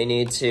 We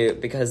need to,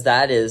 because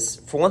that is,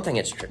 for one thing,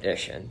 it's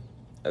tradition,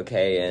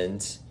 okay?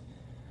 And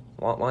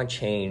why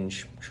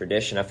change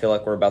tradition? I feel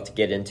like we're about to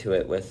get into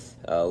it with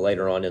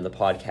later on in the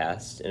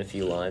podcast in a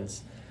few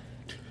lines.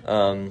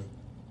 Well,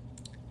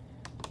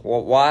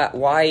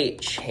 why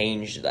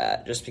change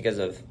that just because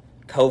of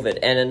COVID?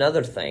 And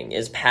another thing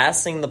is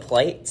passing the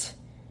plate,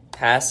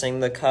 passing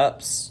the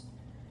cups.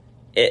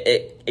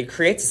 It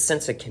creates a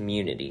sense of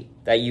community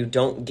that you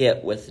don't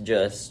get with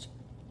just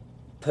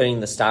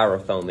putting the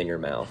styrofoam in your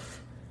mouth.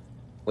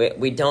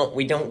 We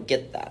don't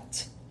get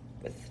that.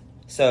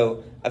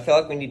 So I feel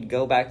like we need to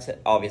go back to,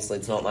 obviously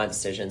it's not my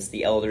decision, it's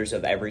the elders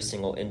of every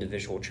single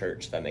individual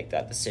church that make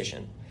that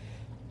decision.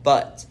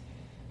 But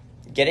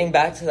getting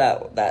back to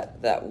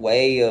that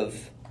way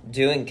of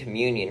doing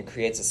communion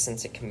creates a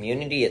sense of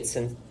community.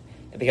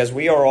 Because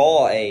we're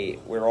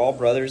all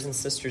brothers and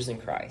sisters in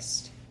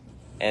Christ,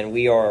 and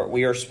we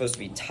are supposed to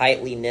be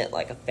tightly knit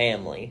like a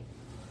family.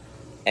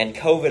 And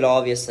COVID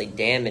obviously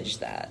damaged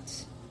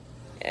that,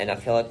 and I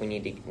feel like we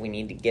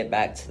need to get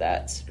back to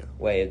that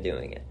way of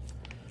doing it.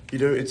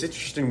 It's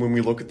interesting when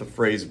we look at the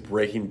phrase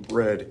breaking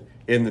bread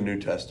in the New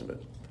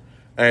Testament.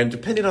 And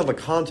depending on the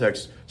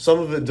context, some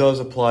of it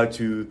does apply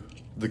to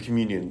the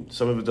communion.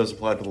 Some of it does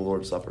apply to the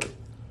Lord's Supper.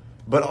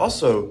 But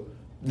also,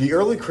 the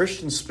early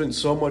Christians spent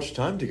so much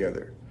time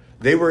together.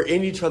 They were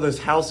in each other's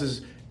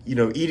houses,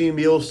 eating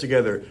meals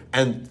together.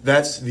 And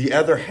that's the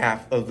other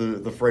half of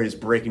the phrase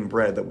breaking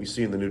bread that we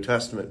see in the New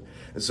Testament.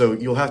 And so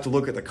you'll have to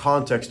look at the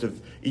context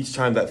of each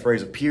time that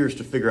phrase appears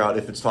to figure out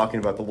if it's talking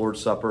about the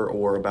Lord's Supper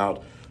or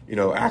about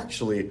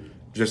actually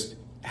just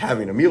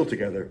having a meal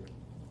together.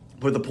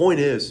 But the point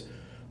is,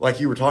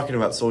 like you were talking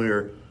about,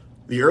 Sawyer,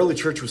 the early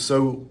church was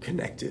so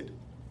connected.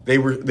 They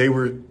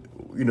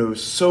were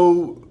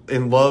so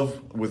in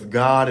love with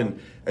God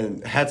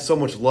and had so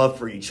much love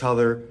for each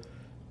other,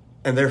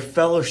 and their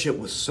fellowship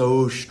was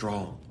so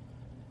strong.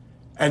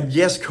 And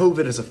yes,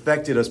 COVID has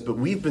affected us, but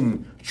we've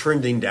been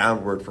trending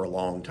downward for a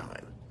long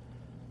time.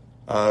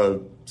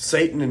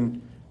 Satan,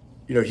 and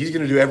he's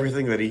going to do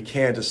everything that he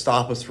can to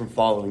stop us from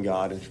following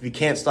God. And if he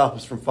can't stop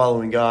us from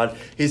following God,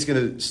 he's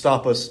going to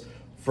stop us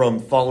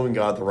from following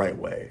God the right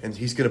way. And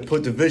he's going to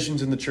put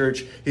divisions in the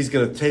church. He's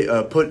going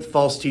to put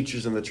false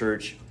teachers in the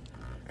church.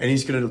 And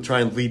he's going to try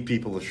and lead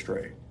people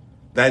astray.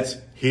 That's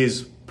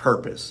his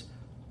purpose.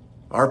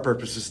 Our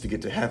purpose is to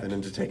get to heaven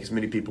and to take as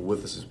many people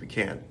with us as we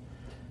can.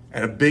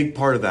 And a big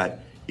part of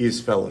that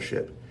is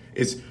fellowship.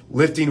 It's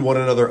lifting one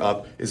another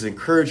up, is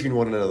encouraging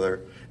one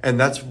another. And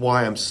that's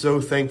why I'm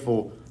so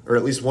thankful, or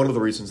at least one of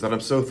the reasons that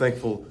I'm so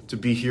thankful to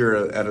be here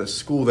at a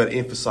school that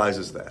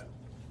emphasizes that.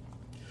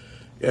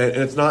 And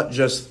it's not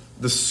just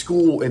the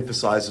school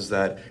emphasizes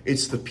that,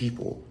 it's the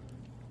people.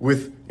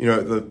 With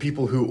the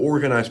people who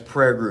organize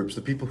prayer groups,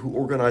 the people who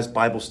organize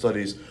Bible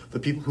studies, the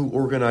people who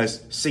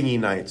organize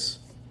singing nights.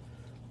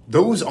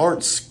 Those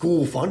aren't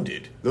school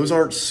funded. Those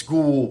aren't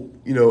school,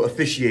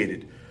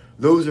 officiated.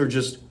 Those are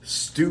just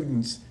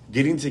students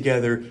getting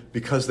together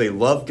because they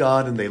love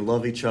God and they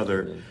love each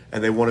other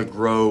and they want to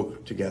grow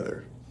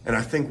together. And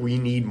I think we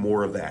need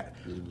more of that.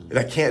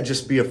 That can't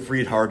just be a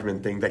Freed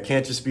Hardman thing. That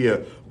can't just be a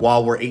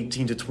while we're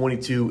 18 to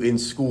 22 in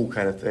school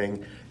kind of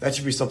thing. That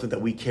should be something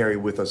that we carry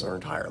with us our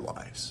entire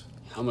lives.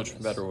 How much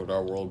better would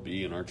our world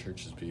be and our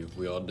churches be if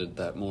we all did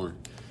that more?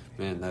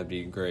 Man, that'd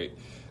be great.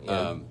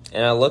 Yeah.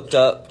 And I looked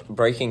up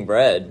Breaking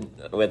Bread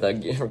with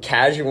a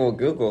casual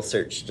Google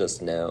search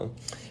just now.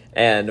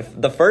 And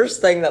the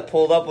first thing that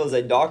pulled up was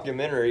a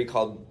documentary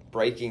called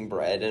Breaking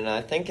Bread. And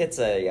I think it's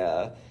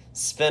a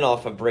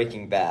spin-off of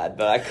Breaking Bad,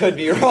 but I could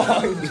be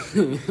wrong.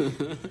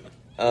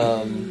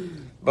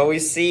 But we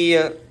see,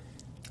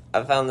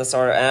 I found this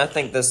article, and I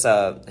think this,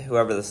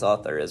 whoever this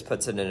author is,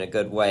 puts it in a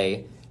good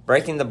way.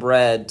 Breaking the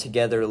bread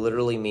together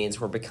literally means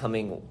we're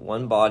becoming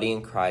one body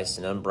in Christ,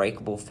 an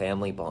unbreakable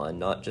family bond,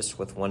 not just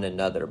with one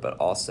another, but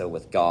also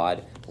with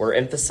God. We're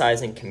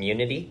emphasizing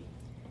community,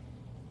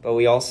 but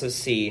we also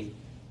see,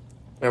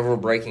 whenever we're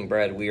breaking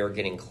bread, we are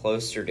getting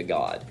closer to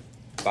God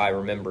by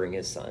remembering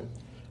His Son.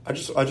 I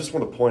just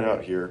want to point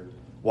out here,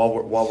 while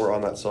we're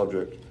on that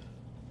subject,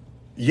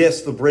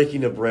 yes, the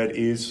breaking of bread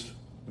is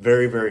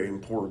very, very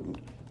important,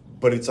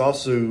 but it's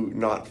also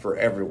not for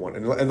everyone.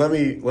 And let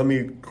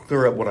me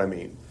clear up what I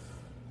mean.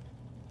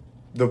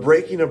 The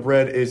breaking of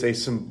bread is a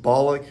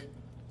symbolic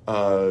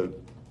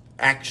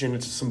action.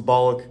 It's a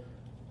symbolic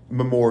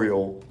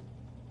memorial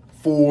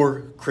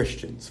for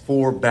Christians,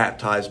 for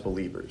baptized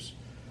believers,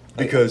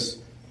 because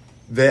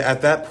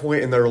at that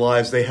point in their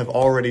lives, they have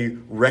already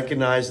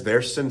recognized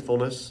their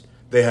sinfulness.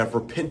 They have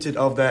repented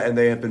of that, and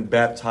they have been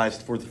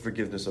baptized for the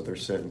forgiveness of their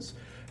sins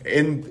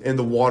in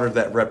the water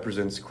that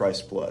represents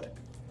Christ's blood.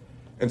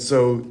 And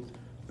so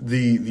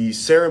the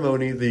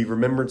ceremony, the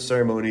remembrance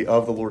ceremony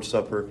of the Lord's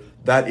Supper,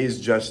 that is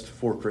just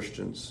for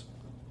Christians.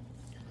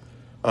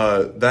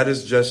 That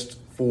is just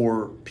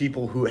for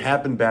people who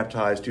have been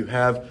baptized, who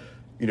have,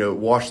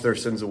 washed their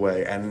sins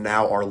away and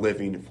now are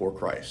living for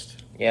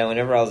Christ. Yeah,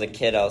 whenever I was a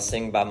kid, I was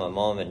singing by my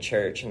mom in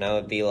church, and I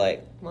would be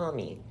like,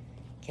 "Mommy,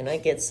 can I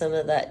get some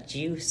of that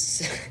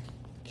juice?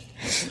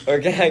 Or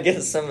can I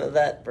get some of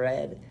that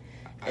bread?"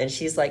 And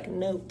she's like,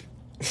 "Nope."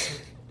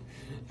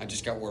 I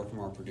just got word from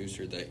our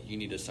producer that you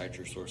need to cite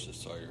your sources,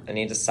 Sawyer. I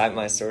need to cite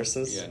my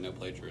sources? Yeah, no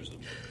plagiarism.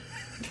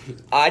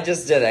 I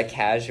just did a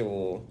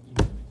casual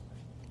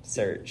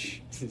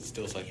search.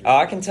 Still cite your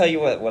I can tell you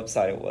what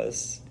website it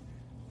was.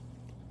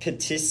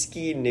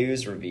 Petoskey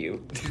News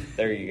Review.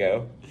 There you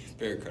go.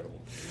 Very credible.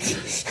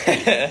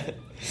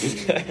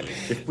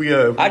 If we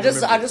I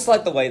just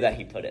like the way that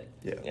he put it.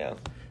 Yeah.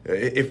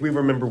 If we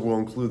remember, we'll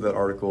include that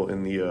article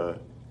in the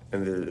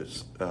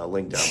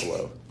link down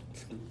below.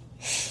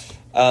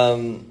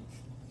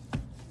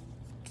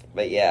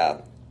 But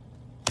yeah,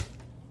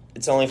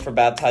 it's only for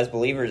baptized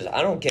believers.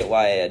 I don't get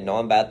why a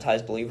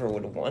non-baptized believer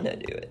would want to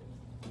do it,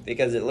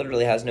 because it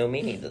literally has no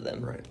meaning to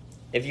them. Right.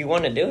 If you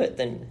want to do it,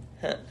 then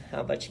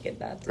how about you get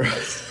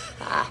baptized?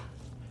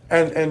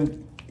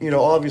 And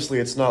obviously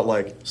it's not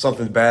like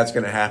something bad's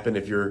going to happen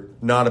if you're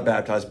not a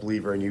baptized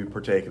believer and you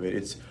partake of it.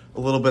 It's a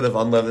little bit of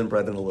unleavened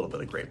bread and a little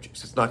bit of grape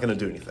juice. It's not going to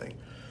do anything.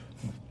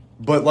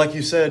 But like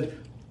you said,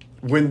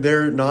 when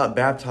they're not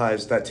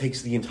baptized, that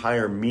takes the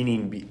entire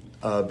meaning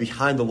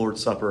behind the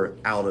Lord's Supper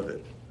out of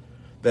it.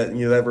 That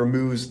that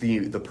removes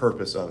the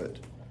purpose of it.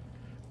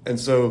 And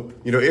so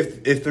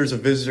if there's a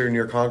visitor in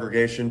your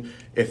congregation,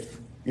 if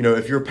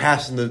you're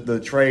passing the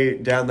tray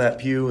down that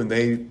pew and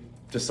they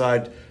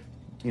decide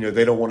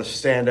they don't want to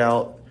stand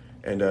out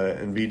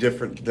and be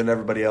different than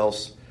everybody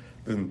else,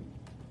 then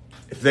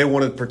if they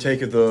want to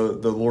partake of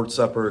the Lord's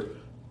Supper,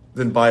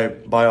 then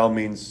by all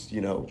means,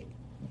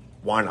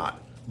 why not?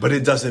 But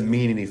it doesn't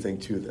mean anything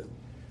to them.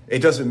 It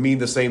doesn't mean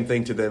the same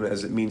thing to them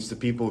as it means to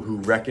people who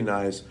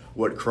recognize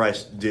what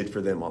Christ did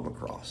for them on the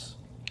cross.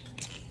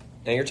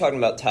 Now you're talking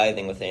about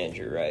tithing with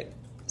Andrew, right?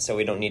 So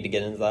we don't need to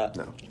get into that?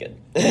 No. Good.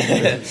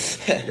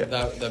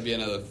 That'd be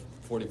another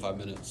 45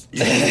 minutes.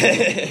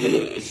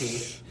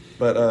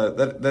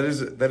 But that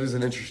is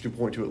an interesting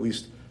point to at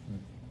least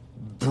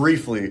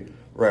briefly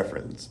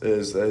reference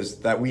is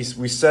that we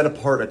set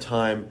apart a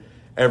time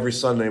every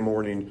Sunday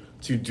morning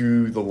to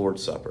do the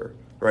Lord's Supper,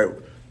 right?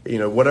 You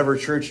know, whatever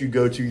church you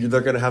go to,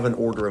 they're going to have an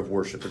order of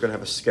worship. They're going to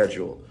have a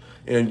schedule.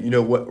 And, you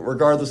know,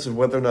 regardless of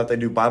whether or not they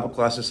do Bible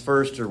classes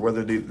first or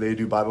whether they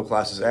do Bible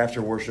classes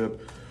after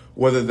worship,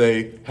 whether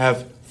they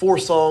have 4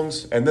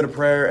 songs and then a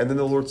prayer and then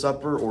the Lord's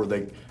Supper, or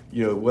they,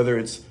 you know, whether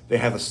it's they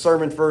have a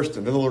sermon first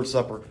and then the Lord's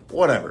Supper,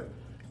 whatever.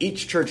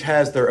 Each church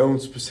has their own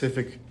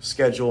specific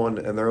schedule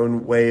and their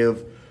own way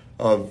of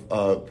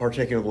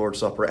partaking of the Lord's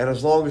Supper. And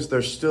as long as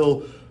they're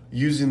still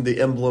using the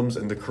emblems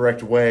in the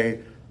correct way,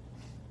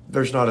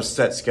 there's not a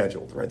set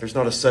schedule, right? There's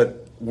not a set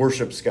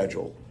worship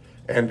schedule.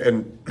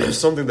 And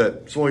something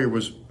that Sawyer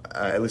was,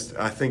 at least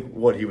I think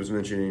what he was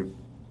mentioning,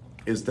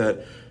 is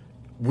that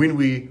when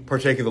we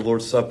partake of the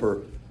Lord's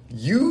Supper,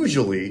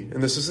 usually,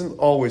 and this isn't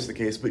always the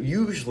case, but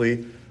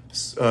usually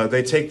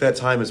they take that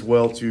time as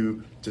well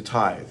to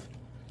tithe.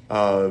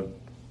 And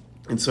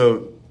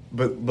so,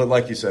 but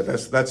like you said,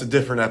 that's a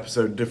different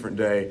episode, different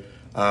day.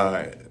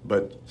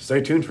 But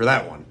stay tuned for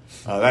that one.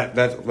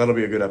 That'll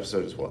be a good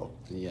episode as well.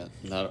 Yeah,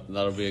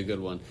 that'll be a good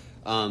one.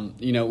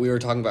 You know, we were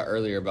talking about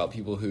earlier about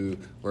people who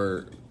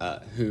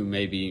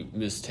may be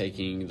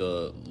mistaking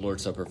the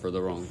Lord's Supper for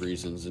the wrong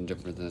reasons and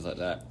different things like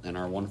that. And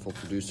our wonderful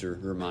producer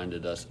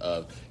reminded us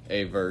of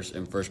a verse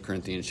in 1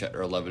 Corinthians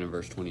chapter 11 and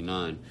verse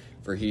 29.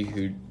 For he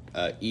who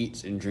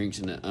eats and drinks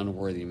in an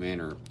unworthy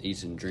manner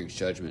eats and drinks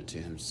judgment to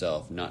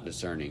himself, not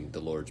discerning the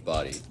Lord's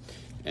body.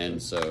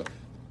 And so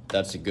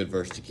that's a good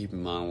verse to keep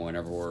in mind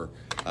whenever we're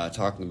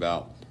talking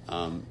about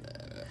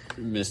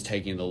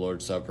mistaking the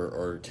Lord's Supper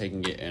or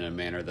taking it in a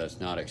manner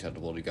that's not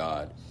acceptable to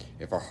God.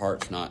 If our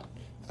heart's not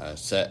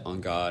set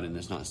on God and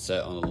it's not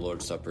set on the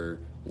Lord's Supper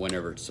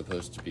whenever it's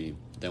supposed to be,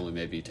 then we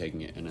may be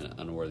taking it in an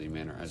unworthy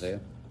manner.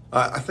 Isaiah?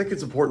 I think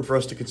it's important for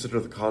us to consider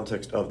the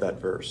context of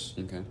that verse.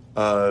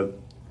 Okay.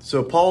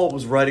 So Paul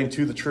was writing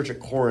to the church at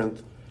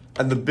Corinth,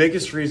 and the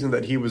biggest reason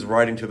that he was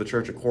writing to the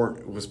church at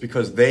Corinth was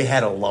because they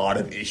had a lot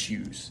of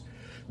issues.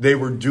 They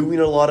were doing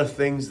a lot of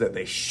things that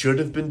they should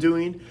have been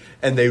doing,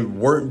 and they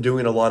weren't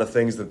doing a lot of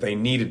things that they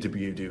needed to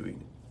be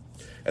doing.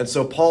 And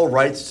so Paul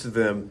writes to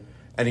them,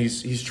 and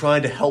he's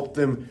trying to help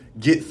them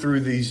get through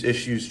these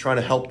issues, trying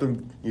to help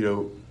them, you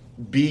know,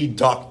 be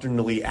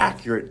doctrinally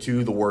accurate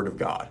to the Word of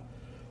God.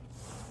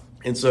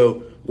 And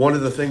so one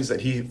of the things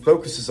that he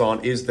focuses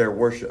on is their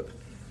worship.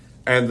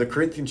 And the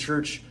Corinthian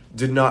church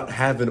did not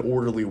have an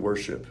orderly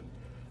worship.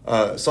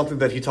 Something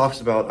that he talks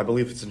about, I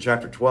believe it's in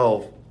chapter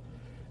 12,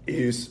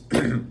 is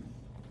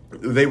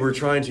they were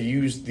trying to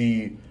use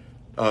the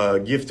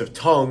gift of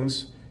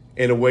tongues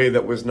in a way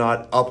that was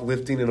not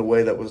uplifting, in a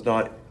way that was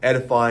not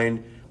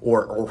edifying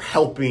or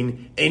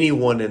helping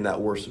anyone in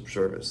that worship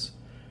service.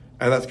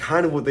 And that's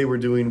kind of what they were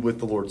doing with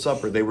the Lord's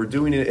Supper. They were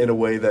doing it in a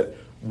way that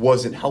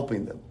wasn't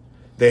helping them.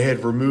 They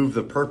had removed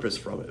the purpose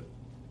from it.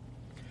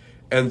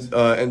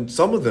 And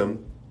some of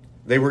them,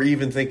 they were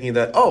even thinking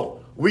that,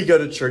 oh, we go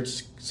to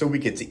church so we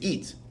get to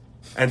eat.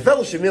 And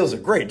fellowship meals are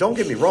great, don't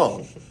get me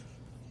wrong.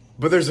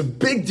 But there's a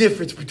big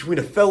difference between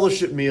a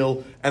fellowship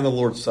meal and the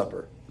Lord's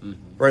Supper.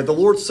 Mm-hmm. Right? The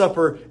Lord's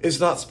Supper is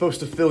not supposed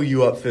to fill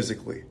you up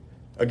physically.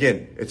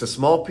 Again, it's a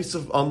small piece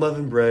of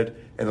unleavened bread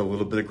and a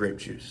little bit of grape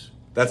juice.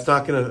 That's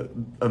not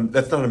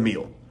that's not a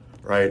meal,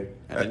 right?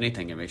 If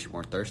anything, it makes you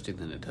more thirsty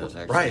than it does,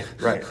 actually.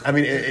 Right. I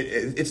mean,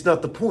 it's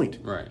not the point.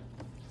 Right.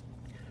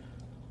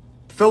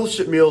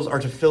 Fellowship meals are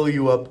to fill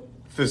you up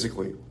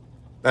physically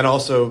and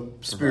also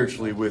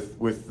spiritually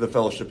with the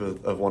fellowship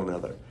of one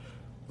another.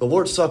 The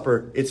Lord's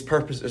Supper, its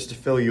purpose is to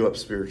fill you up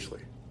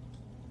spiritually,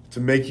 to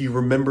make you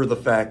remember the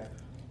fact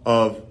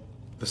of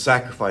the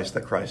sacrifice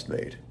that Christ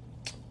made.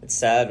 It's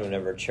sad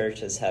whenever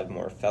churches have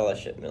more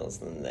fellowship meals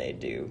than they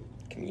do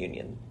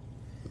communion.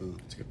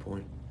 That's a good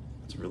point.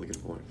 That's a really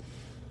good point.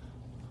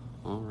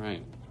 All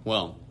right.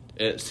 Well,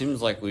 it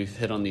seems like we've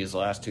hit on these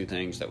last two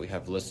things that we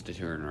have listed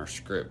here in our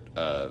script,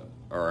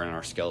 or in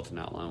our skeleton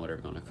outline,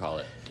 whatever you want to call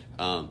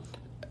it.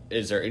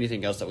 Is there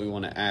anything else that we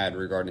want to add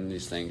regarding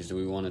these things? Do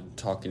we want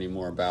to talk any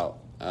more about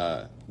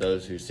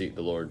those who seek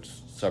the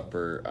Lord's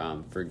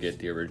Supper forget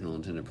the original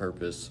intended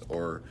purpose,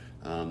 or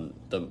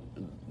the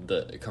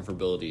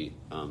comfortability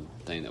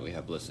thing that we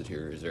have listed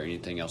here? Is there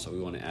anything else that we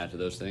want to add to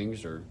those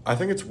things? Or I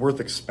think it's worth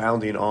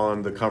expounding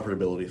on the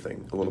comfortability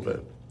thing a little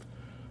bit.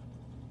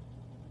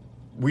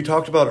 We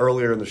talked about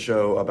earlier in the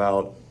show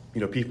about,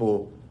 you know,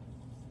 people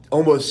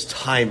almost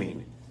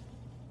timing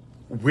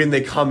when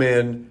they come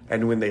in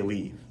and when they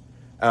leave.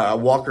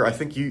 Walker, I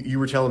think you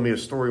were telling me a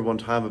story one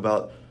time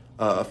about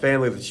a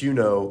family that you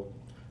know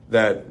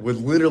that would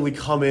literally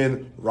come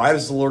in right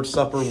as the Lord's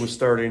Supper was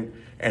starting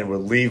and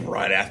would leave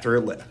right after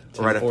it left,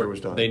 right after it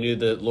was done. They knew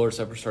the Lord's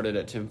Supper started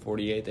at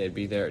 10:48. They'd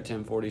be there at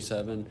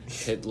 10:47,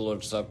 hit the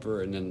Lord's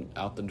Supper, and then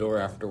out the door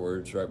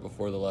afterwards, right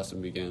before the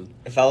lesson began.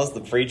 If I was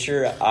the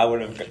preacher, I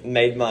would have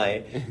made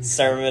my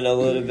sermon a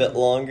little bit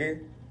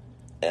longer.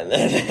 and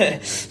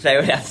then they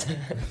would have to.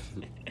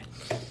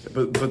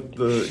 But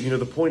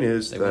the point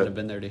is They that would have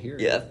been there to hear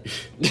it. Yeah.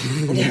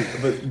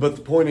 but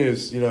the point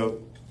is,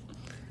 and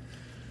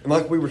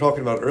like we were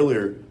talking about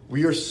earlier,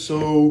 we are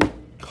so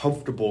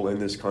comfortable in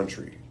this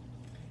country.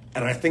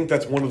 And I think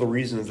that's one of the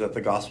reasons that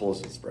the gospel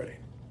isn't spreading.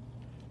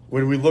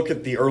 When we look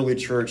at the early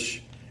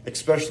church,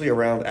 especially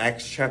around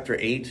Acts chapter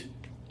 8,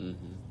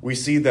 we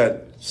see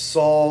that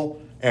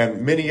Saul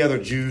and many other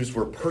Jews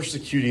were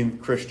persecuting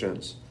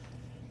Christians.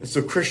 And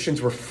so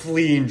Christians were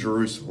fleeing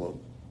Jerusalem.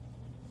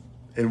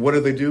 And what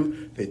did they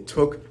do? They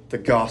took the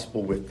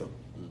gospel with them.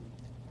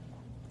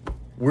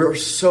 We're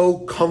so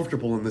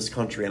comfortable in this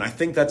country, and I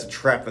think that's a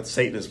trap that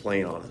Satan is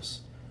playing on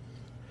us.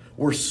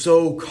 We're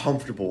so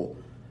comfortable,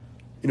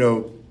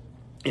 and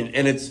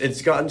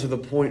it's gotten to the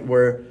point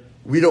where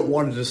we don't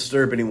want to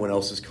disturb anyone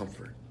else's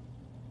comfort.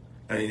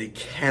 I mean, it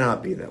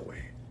cannot be that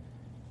way.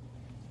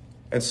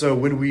 And so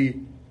when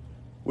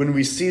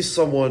we see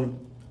someone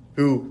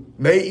who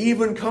may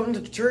even come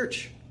to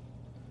church,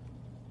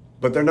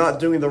 but they're not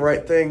doing the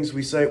right things,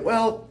 we say,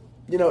 well,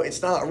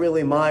 it's not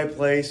really my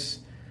place.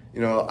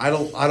 I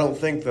don't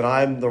think that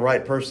I'm the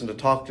right person to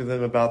talk to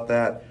them about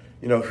that.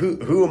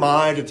 Who am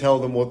I to tell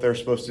them what they're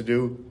supposed to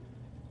do?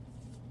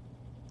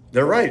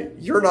 They're right.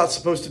 You're not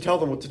supposed to tell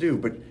them what to do,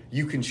 but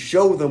you can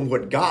show them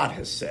what God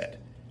has said.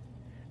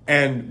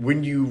 And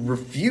when you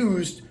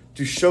refuse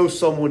to show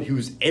someone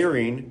who's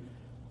erring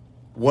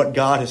what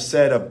God has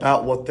said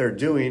about what they're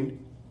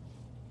doing,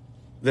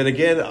 then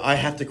again, I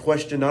have to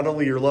question not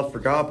only your love for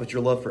God, but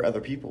your love for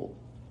other people.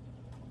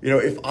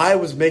 If I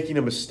was making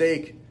a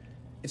mistake,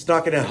 it's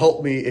not going to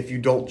help me if you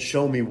don't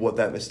show me what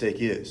that mistake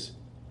is,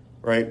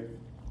 right?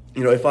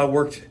 If I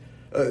worked,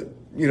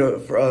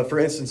 for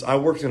instance, I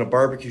worked in a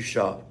barbecue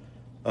shop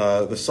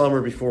the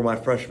summer before my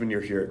freshman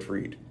year here at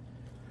Freed.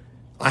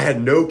 I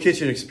had no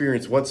kitchen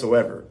experience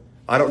whatsoever.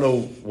 I don't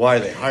know why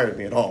they hired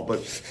me at all,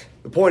 but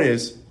the point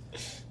is,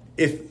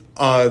 if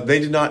they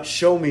did not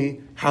show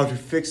me how to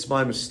fix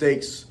my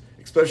mistakes,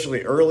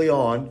 especially early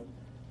on,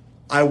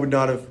 I would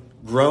not have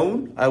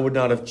grown, I would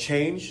not have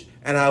changed,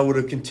 and I would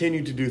have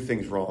continued to do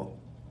things wrong.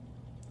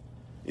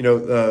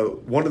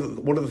 One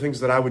of the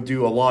things that I would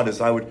do a lot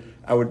is I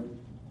would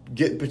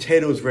get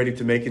potatoes ready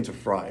to make into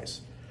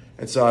fries.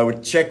 And so I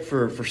would check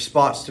for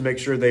spots to make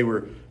sure they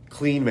were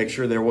clean, make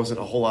sure there wasn't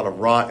a whole lot of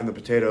rot in the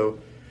potato.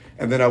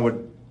 And then I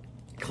would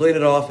clean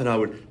it off and I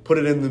would put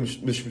it in the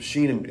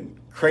machine and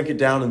crank it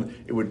down, and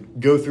it would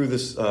go through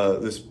this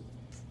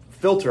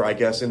filter, I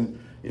guess, and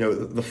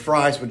the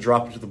fries would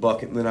drop into the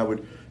bucket, and then I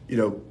would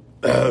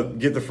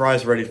get the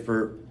fries ready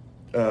for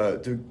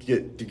to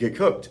get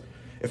cooked.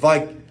 If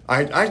I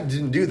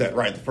didn't do that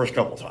right the first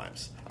couple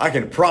times. I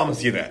can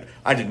promise you that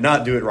I did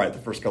not do it right the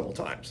first couple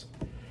times.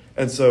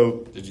 And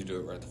so, did you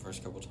do it right the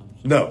first couple times?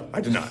 No,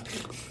 I did not.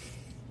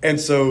 And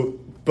so,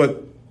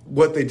 but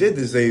what they did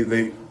is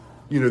they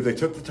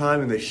took the time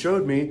and they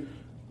showed me,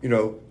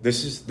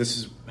 this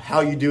is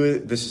how you do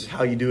it. This is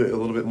how you do it a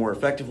little bit more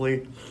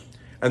effectively.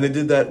 And they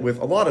did that with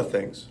a lot of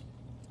things.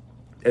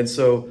 And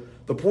so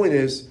the point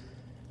is,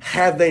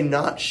 had they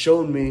not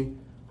shown me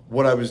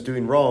what I was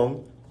doing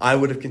wrong, I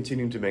would have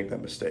continued to make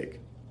that mistake.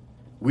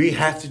 We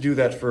have to do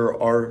that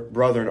for our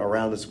brethren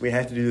around us. We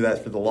have to do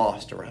that for the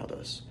lost around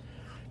us.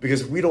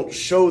 Because if we don't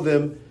show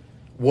them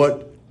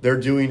what they're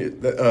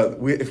doing,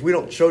 if we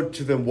don't show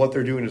to them what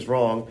they're doing is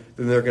wrong,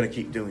 then they're going to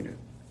keep doing it.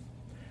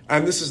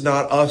 And this is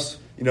not us,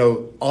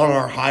 on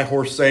our high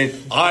horse saying,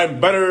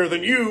 I'm better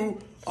than you.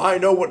 I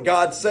know what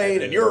God's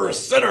saying and you're a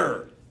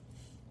sinner.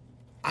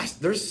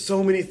 There's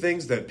so many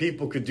things that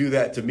people could do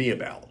that to me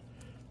about.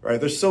 Right?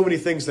 There's so many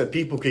things that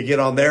people could get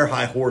on their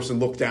high horse and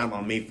look down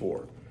on me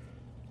for.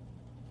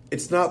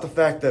 It's not the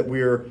fact that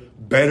we're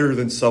better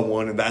than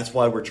someone and that's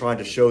why we're trying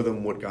to show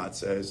them what God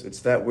says. It's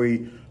that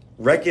we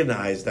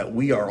recognize that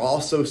we are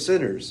also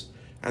sinners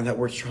and that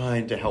we're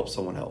trying to help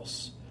someone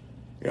else.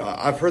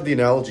 I've heard the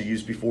analogy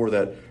used before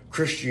that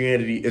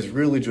Christianity is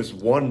really just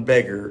one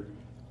beggar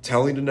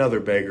telling another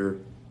beggar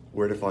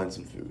where to find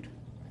some food.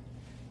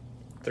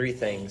 3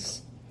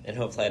 things, and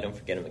hopefully I don't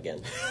forget them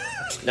again.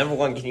 Number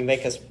 1, can you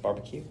make us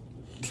barbecue?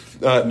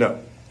 No.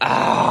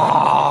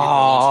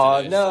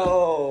 Oh,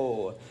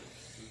 no.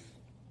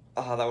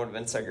 Oh, that would have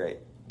been so great.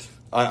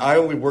 I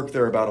only worked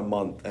there about a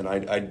month, and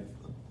I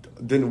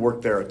didn't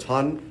work there a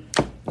ton,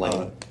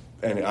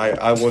 and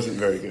I wasn't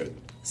very good.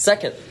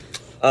 Second,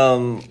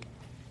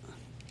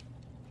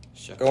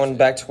 going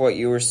back to what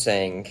you were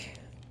saying,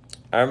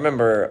 I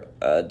remember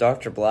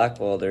Dr.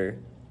 Blackwelder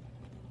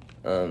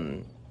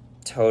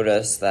told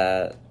us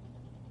that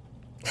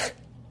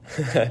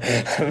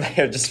I may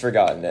have just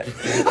forgotten it.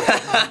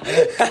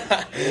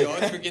 You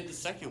always forget the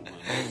second one.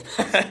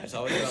 It's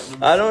always about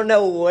number I don't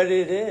know what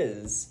it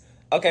is.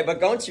 Okay, but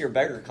going to your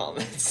beggar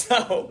comments.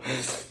 So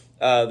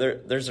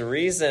there's a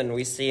reason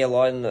we see a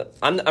lot in the...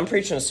 I'm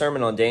preaching a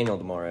sermon on Daniel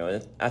tomorrow.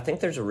 And I think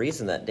there's a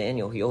reason that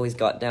Daniel, he always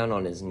got down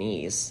on his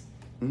knees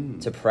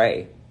to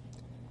pray.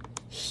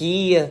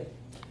 He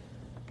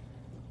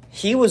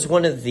was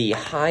one of the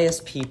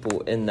highest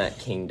people in that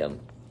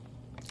kingdom.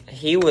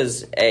 he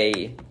was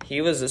a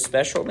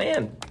special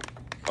man,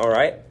 all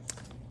right?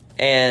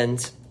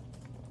 And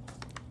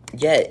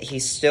yet he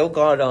still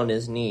got on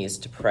his knees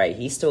to pray.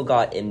 He still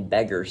got in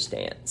beggar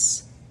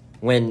stance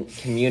when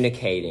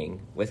communicating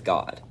with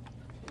God.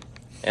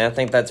 And I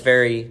think that's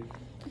very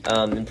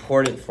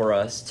important for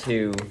us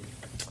to...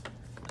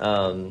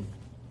 could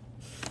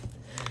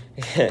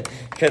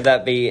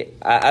that be...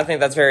 I think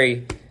that's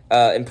very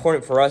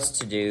important for us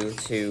to do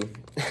to...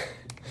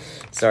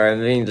 Sorry, I'm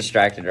being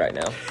distracted right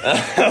now.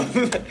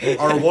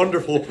 Our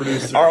wonderful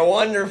producer. Our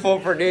wonderful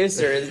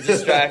producer is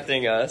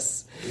distracting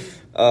us.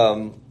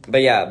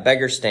 But yeah,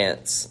 beggar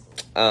stance.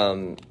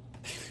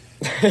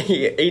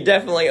 He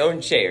definitely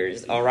owned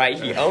chairs, all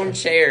right? He owned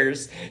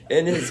chairs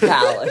in his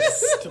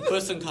palace. To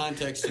put some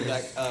context to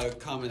that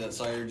comment that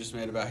Sawyer just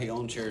made about he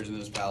owned chairs in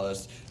his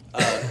palace,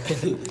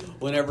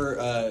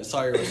 whenever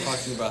Sawyer was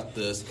talking about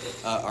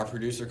this, our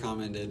producer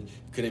commented,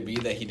 could it be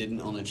that he didn't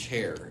own a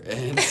chair?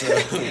 And so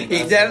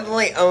He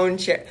definitely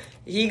owned chair.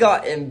 He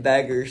got in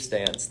beggar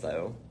stance,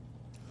 though,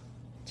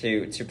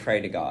 to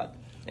pray to God.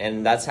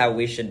 And that's how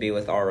we should be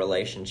with our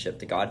relationship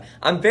to God.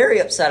 I'm very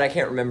upset I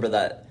can't remember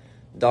that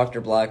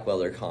Dr.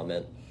 Blackweller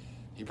comment.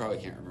 You probably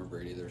can't remember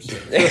it either. So.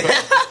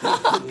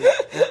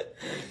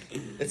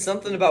 It's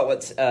something about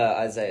what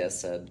Isaiah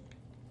said.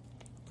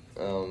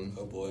 Oh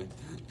boy.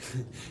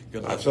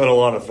 Good luck. I've said a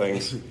lot of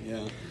things.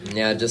 Yeah.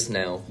 Yeah, just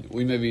now.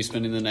 We may be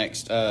spending the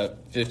next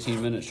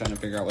 15 minutes trying to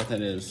figure out what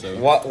that is. So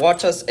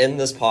Watch us end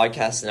this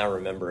podcast and I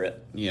remember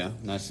it. yeah,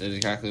 that's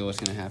exactly what's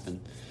going to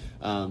happen.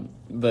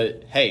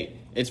 But hey,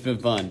 it's been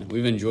fun.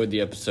 We've enjoyed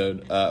the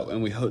episode,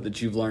 and we hope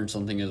that you've learned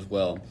something as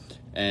well.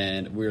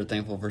 And we're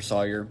thankful for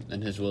Sawyer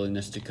and his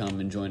willingness to come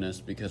and join us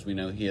because we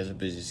know he has a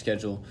busy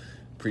schedule,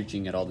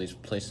 preaching at all these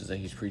places that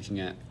he's preaching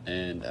at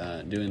and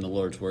doing the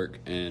Lord's work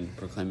and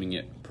proclaiming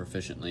it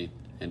proficiently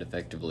and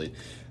effectively.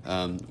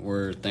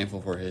 We're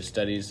thankful for his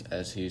studies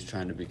as he's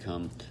trying to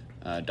become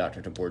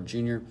Dr. DeBoer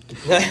Jr.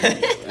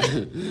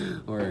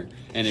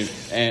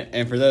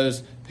 And for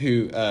those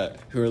who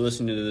are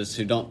listening to this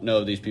who don't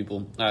know these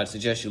people, I'd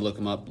suggest you look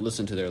them up,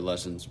 listen to their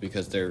lessons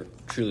because they're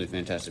truly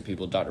fantastic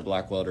people. Dr.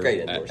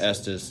 Blackwelder at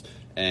Estes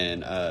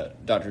and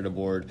Dr.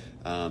 DeBoer.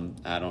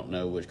 I don't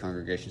know which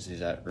congregations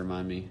he's at.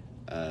 Remind me.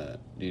 Do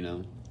you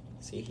know?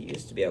 See, he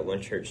used to be at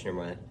one church near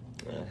my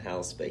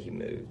house, but he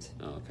moved.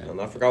 Oh, okay.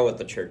 I forgot what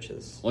the church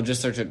is. Well,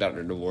 just search up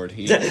Dr. DeWard.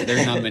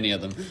 There's not many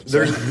of them.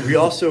 We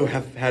also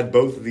have had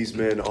both of these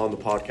men on the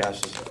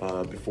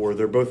podcast before.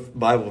 They're both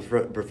Bible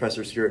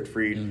professors here at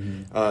Freed.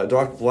 Mm-hmm.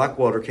 Dr.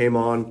 Blackwater came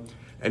on,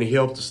 and he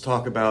helped us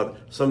talk about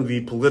some of the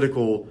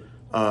political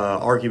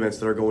arguments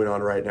that are going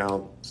on right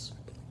now.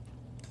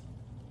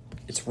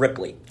 It's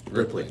Ripley.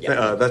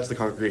 Yeah. That's the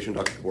congregation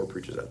Dr. DeBoer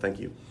preaches at. Thank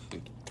you.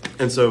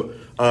 And so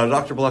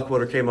Dr.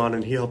 Blackwater came on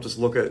and he helped us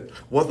look at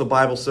what the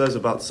Bible says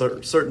about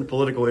certain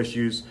political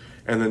issues.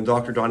 And then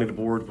Dr. Donnie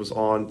DeBoer was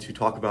on to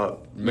talk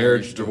about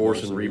marriage,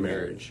 divorce, and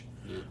remarriage.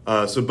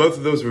 Yeah. So both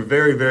of those were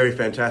very, very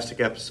fantastic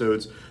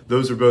episodes.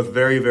 Those are both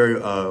very, very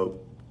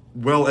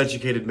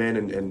well-educated men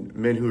and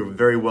men who are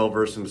very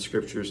well-versed in the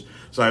scriptures.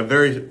 So I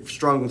very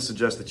strongly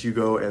suggest that you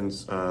go and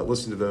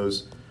listen to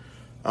those.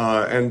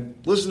 And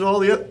listen to all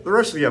the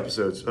rest of the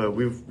episodes.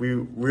 We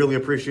really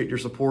appreciate your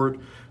support.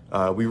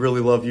 We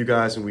really love you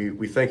guys, and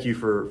we thank you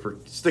for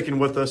sticking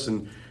with us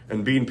and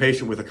being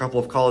patient with a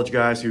couple of college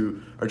guys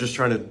who are just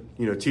trying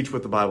to teach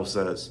what the Bible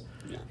says.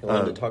 Yeah. He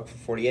wanted to talk for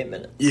 48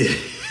 minutes. Yeah,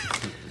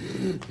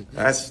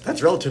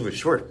 that's relatively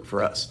short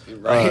for us.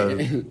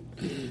 Right.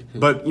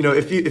 But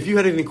if you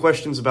had any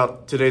questions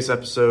about today's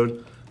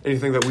episode,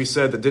 anything that we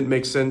said that didn't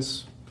make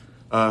sense,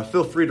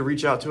 feel free to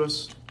reach out to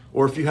us.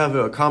 Or if you have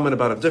a comment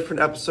about a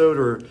different episode,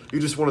 or you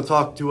just want to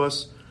talk to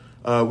us.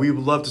 We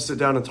would love to sit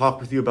down and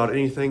talk with you about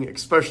anything,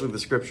 especially the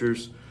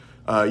scriptures.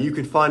 You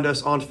can find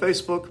us on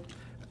Facebook,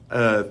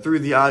 Through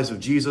the Eyes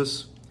of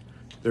Jesus.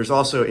 There's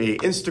also a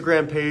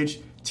Instagram page,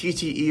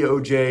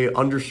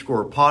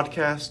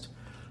 TTEOJ_podcast.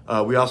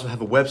 We also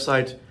have a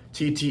website,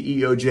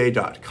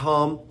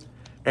 TTEOJ.com.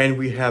 And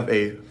we have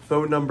a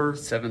phone number,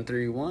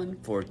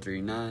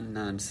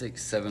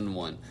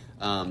 731-439-9671.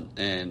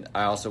 And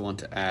I also want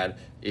to add,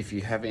 if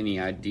you have any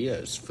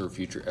ideas for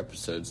future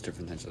episodes,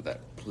 different things like that,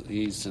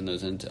 please send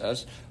those in to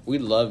us. We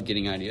love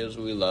getting ideas.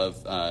 We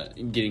love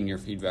getting your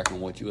feedback on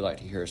what you would like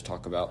to hear us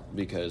talk about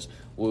because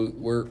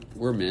we're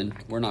men.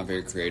 We're not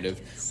very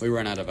creative. We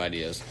run out of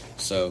ideas.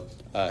 So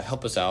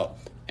help us out,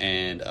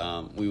 and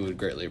we would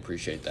greatly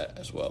appreciate that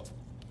as well.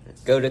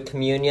 Go to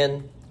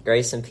communion.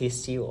 Grace and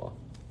peace to you all.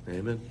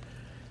 Amen.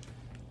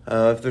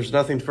 If there's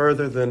nothing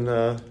further, then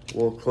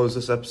we'll close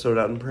this episode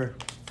out in prayer.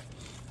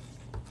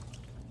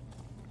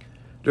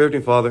 Dear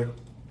Heavenly Father,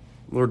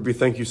 Lord, we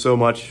thank you so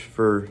much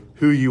for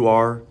who you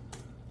are,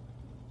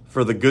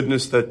 for the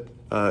goodness that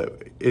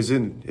is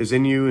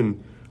in you,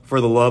 and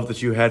for the love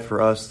that you had for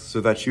us,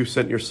 so that you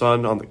sent your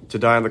Son to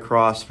die on the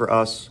cross for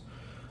us,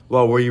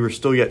 while we were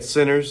still yet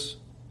sinners,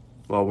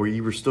 while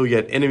we were still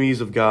yet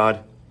enemies of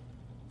God.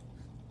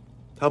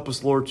 Help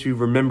us, Lord, to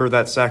remember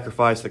that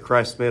sacrifice that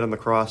Christ made on the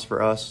cross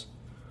for us.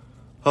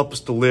 Help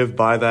us to live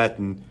by that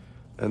and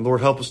And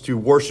Lord, help us to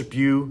worship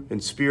you in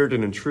spirit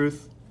and in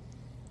truth.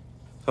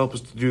 Help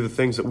us to do the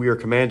things that we are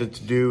commanded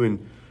to do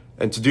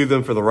and to do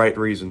them for the right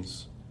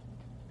reasons.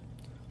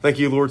 Thank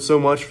you, Lord, so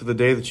much for the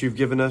day that you've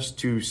given us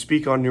to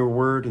speak on your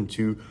word and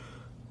to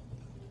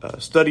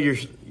study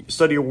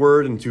your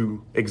word and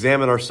to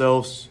examine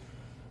ourselves.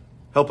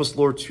 Help us,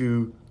 Lord,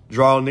 to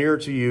draw nearer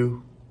to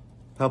you.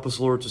 Help us,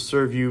 Lord, to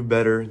serve you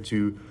better and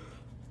to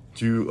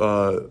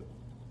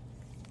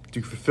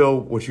fulfill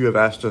what you have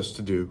asked us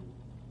to do.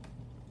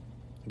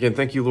 Again,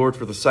 thank you, Lord,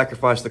 for the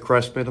sacrifice that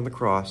Christ made on the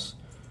cross.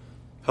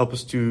 Help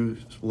us to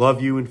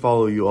love you and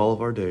follow you all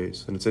of our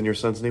days. And it's in your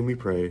Son's name we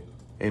pray.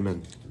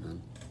 Amen.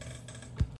 Amen.